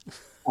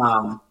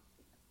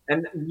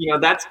 And, you know,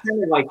 that's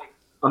kind of like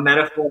a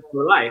metaphor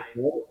for life,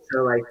 right?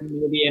 So, like,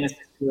 you may be in a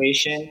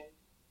situation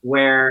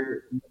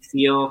where you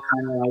feel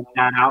kind of like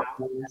that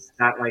outcast,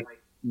 that, like,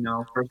 you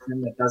know,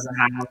 person that doesn't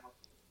have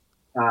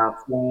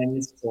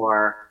friends,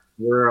 or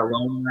you're a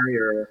loner,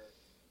 you're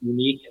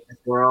unique in this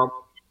world.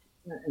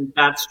 And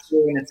that's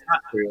true, and it's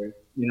not true.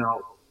 You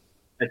know,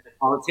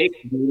 all it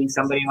takes is meeting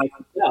somebody like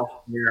yourself.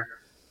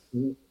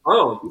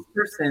 Oh, this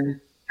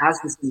person has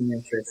the same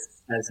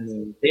interests as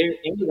me. They're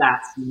into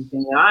that same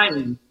thing that I'm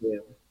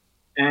into.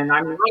 And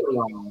I'm not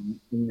alone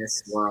in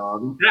this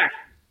world. In fact,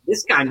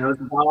 this guy knows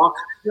about all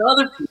kinds of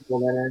other people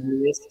that are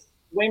into this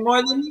way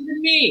more than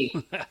even me.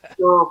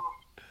 So,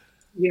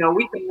 you know,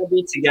 we can all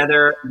be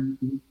together.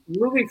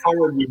 Moving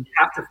forward, you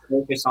have to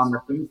focus on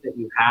the things that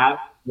you have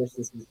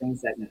versus the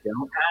things that you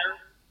don't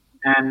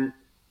have. And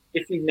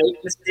if you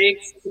make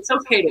mistakes, it's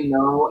okay to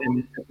know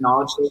and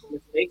acknowledge those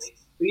mistakes,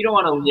 but you don't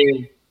want to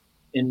live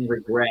in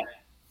regret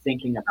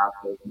thinking about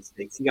those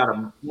mistakes. You got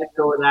to let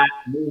go of that,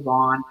 move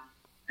on,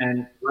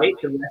 and write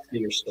the rest of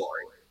your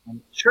story.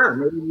 And sure,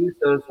 maybe use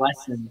those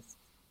lessons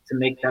to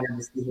make better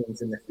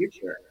decisions in the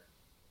future.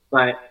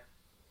 But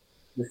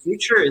the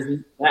future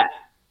isn't that.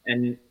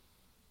 And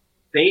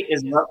fate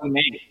is what we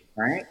make,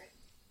 right?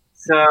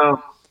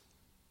 So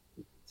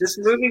just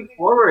moving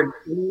forward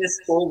in this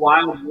whole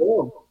wild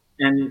world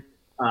and,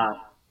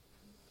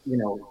 you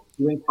know,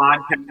 doing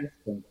podcasts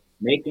and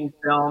making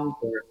films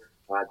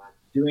or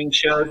doing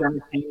shows,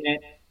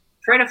 entertainment,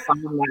 try to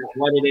find out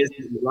what it is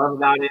that you love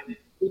about it and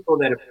people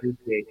that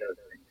appreciate those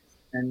things.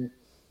 And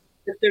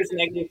if there's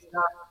negative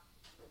stuff,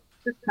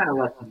 just kind of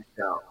let them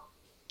go.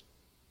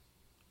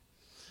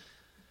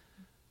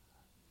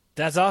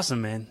 That's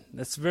awesome, man.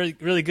 That's really,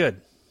 really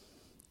good.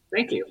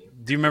 Thank you.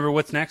 Do you remember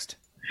what's next?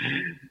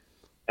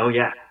 Oh,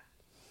 yeah.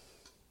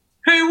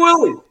 Hey,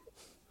 Willie.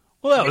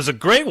 Well, that was a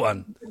great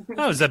one.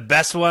 That was the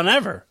best one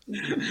ever.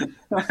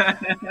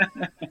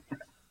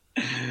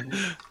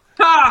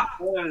 Alf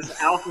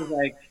was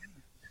like,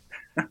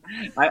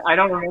 I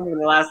don't remember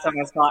the last time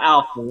I saw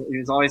Alf. He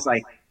was always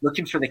like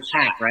looking for the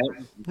cat, right?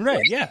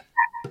 Right, yeah.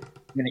 I'm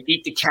going to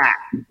eat the cat.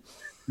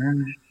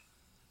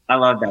 I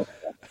love that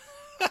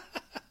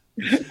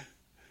stuff.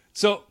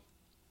 So,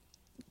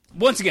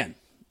 once again,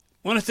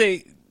 I want to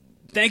say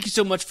thank you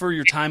so much for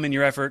your time and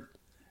your effort.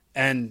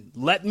 And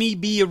let me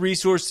be a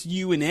resource to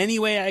you in any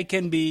way I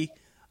can be.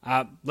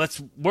 Let's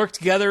work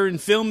together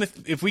and film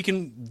if we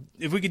can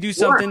do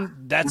something. Sure.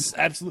 That's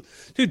absolute,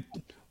 dude.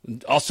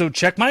 Also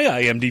check my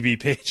IMDb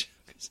page.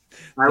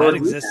 That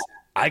exists.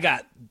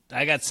 That.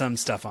 I got some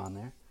stuff on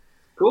there.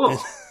 Cool.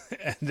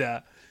 And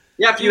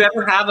yeah, if you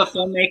ever have a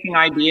filmmaking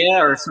idea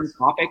or some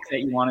topic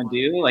that you want to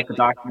do, like a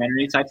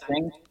documentary type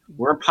thing,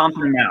 we're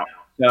pumping them out.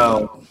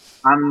 So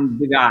I'm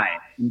the guy.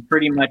 And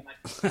pretty much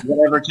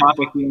whatever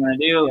topic you want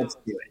to do, let's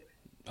do it.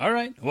 All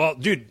right. Well,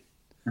 dude,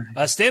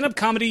 stand-up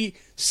comedy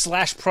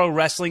 / pro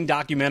wrestling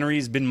documentary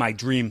has been my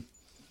dream.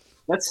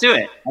 Let's do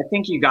it. I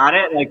think you got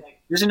it. Like,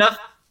 there's enough,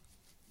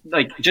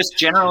 like, just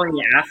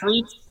generally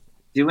athletes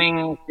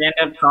doing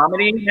stand-up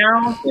comedy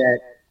now that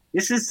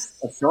this is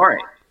a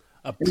story.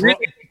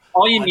 Really,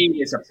 all you need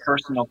is a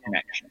personal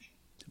connection.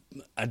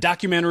 A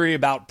documentary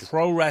about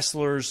pro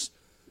wrestlers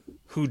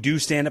who do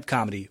stand-up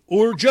comedy,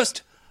 or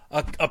just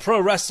a pro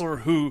wrestler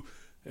who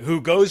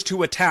goes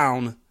to a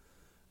town,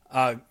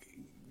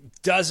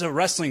 does a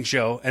wrestling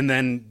show, and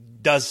then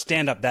does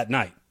stand-up that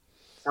night.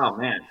 Oh,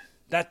 man.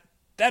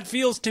 That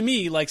feels to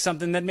me like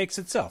something that makes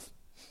itself.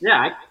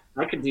 Yeah,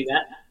 I could do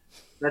that.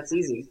 That's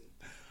easy.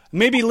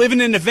 Maybe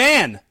living in a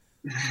van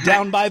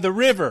down by the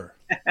river.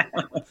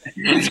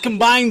 It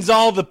combines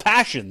all the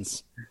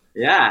passions.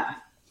 Yeah.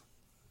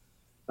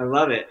 I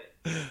love it.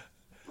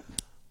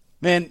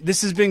 Man,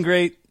 this has been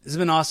great. This has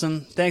been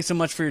awesome. Thanks so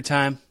much for your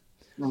time.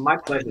 Well, my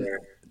pleasure.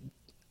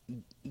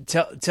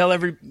 Tell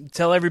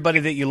everybody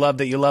that you love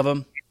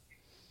them.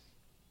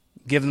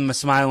 Give them a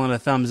smile and a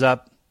thumbs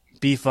up.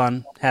 Be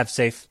fun. Have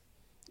safe.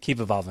 Keep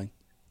evolving.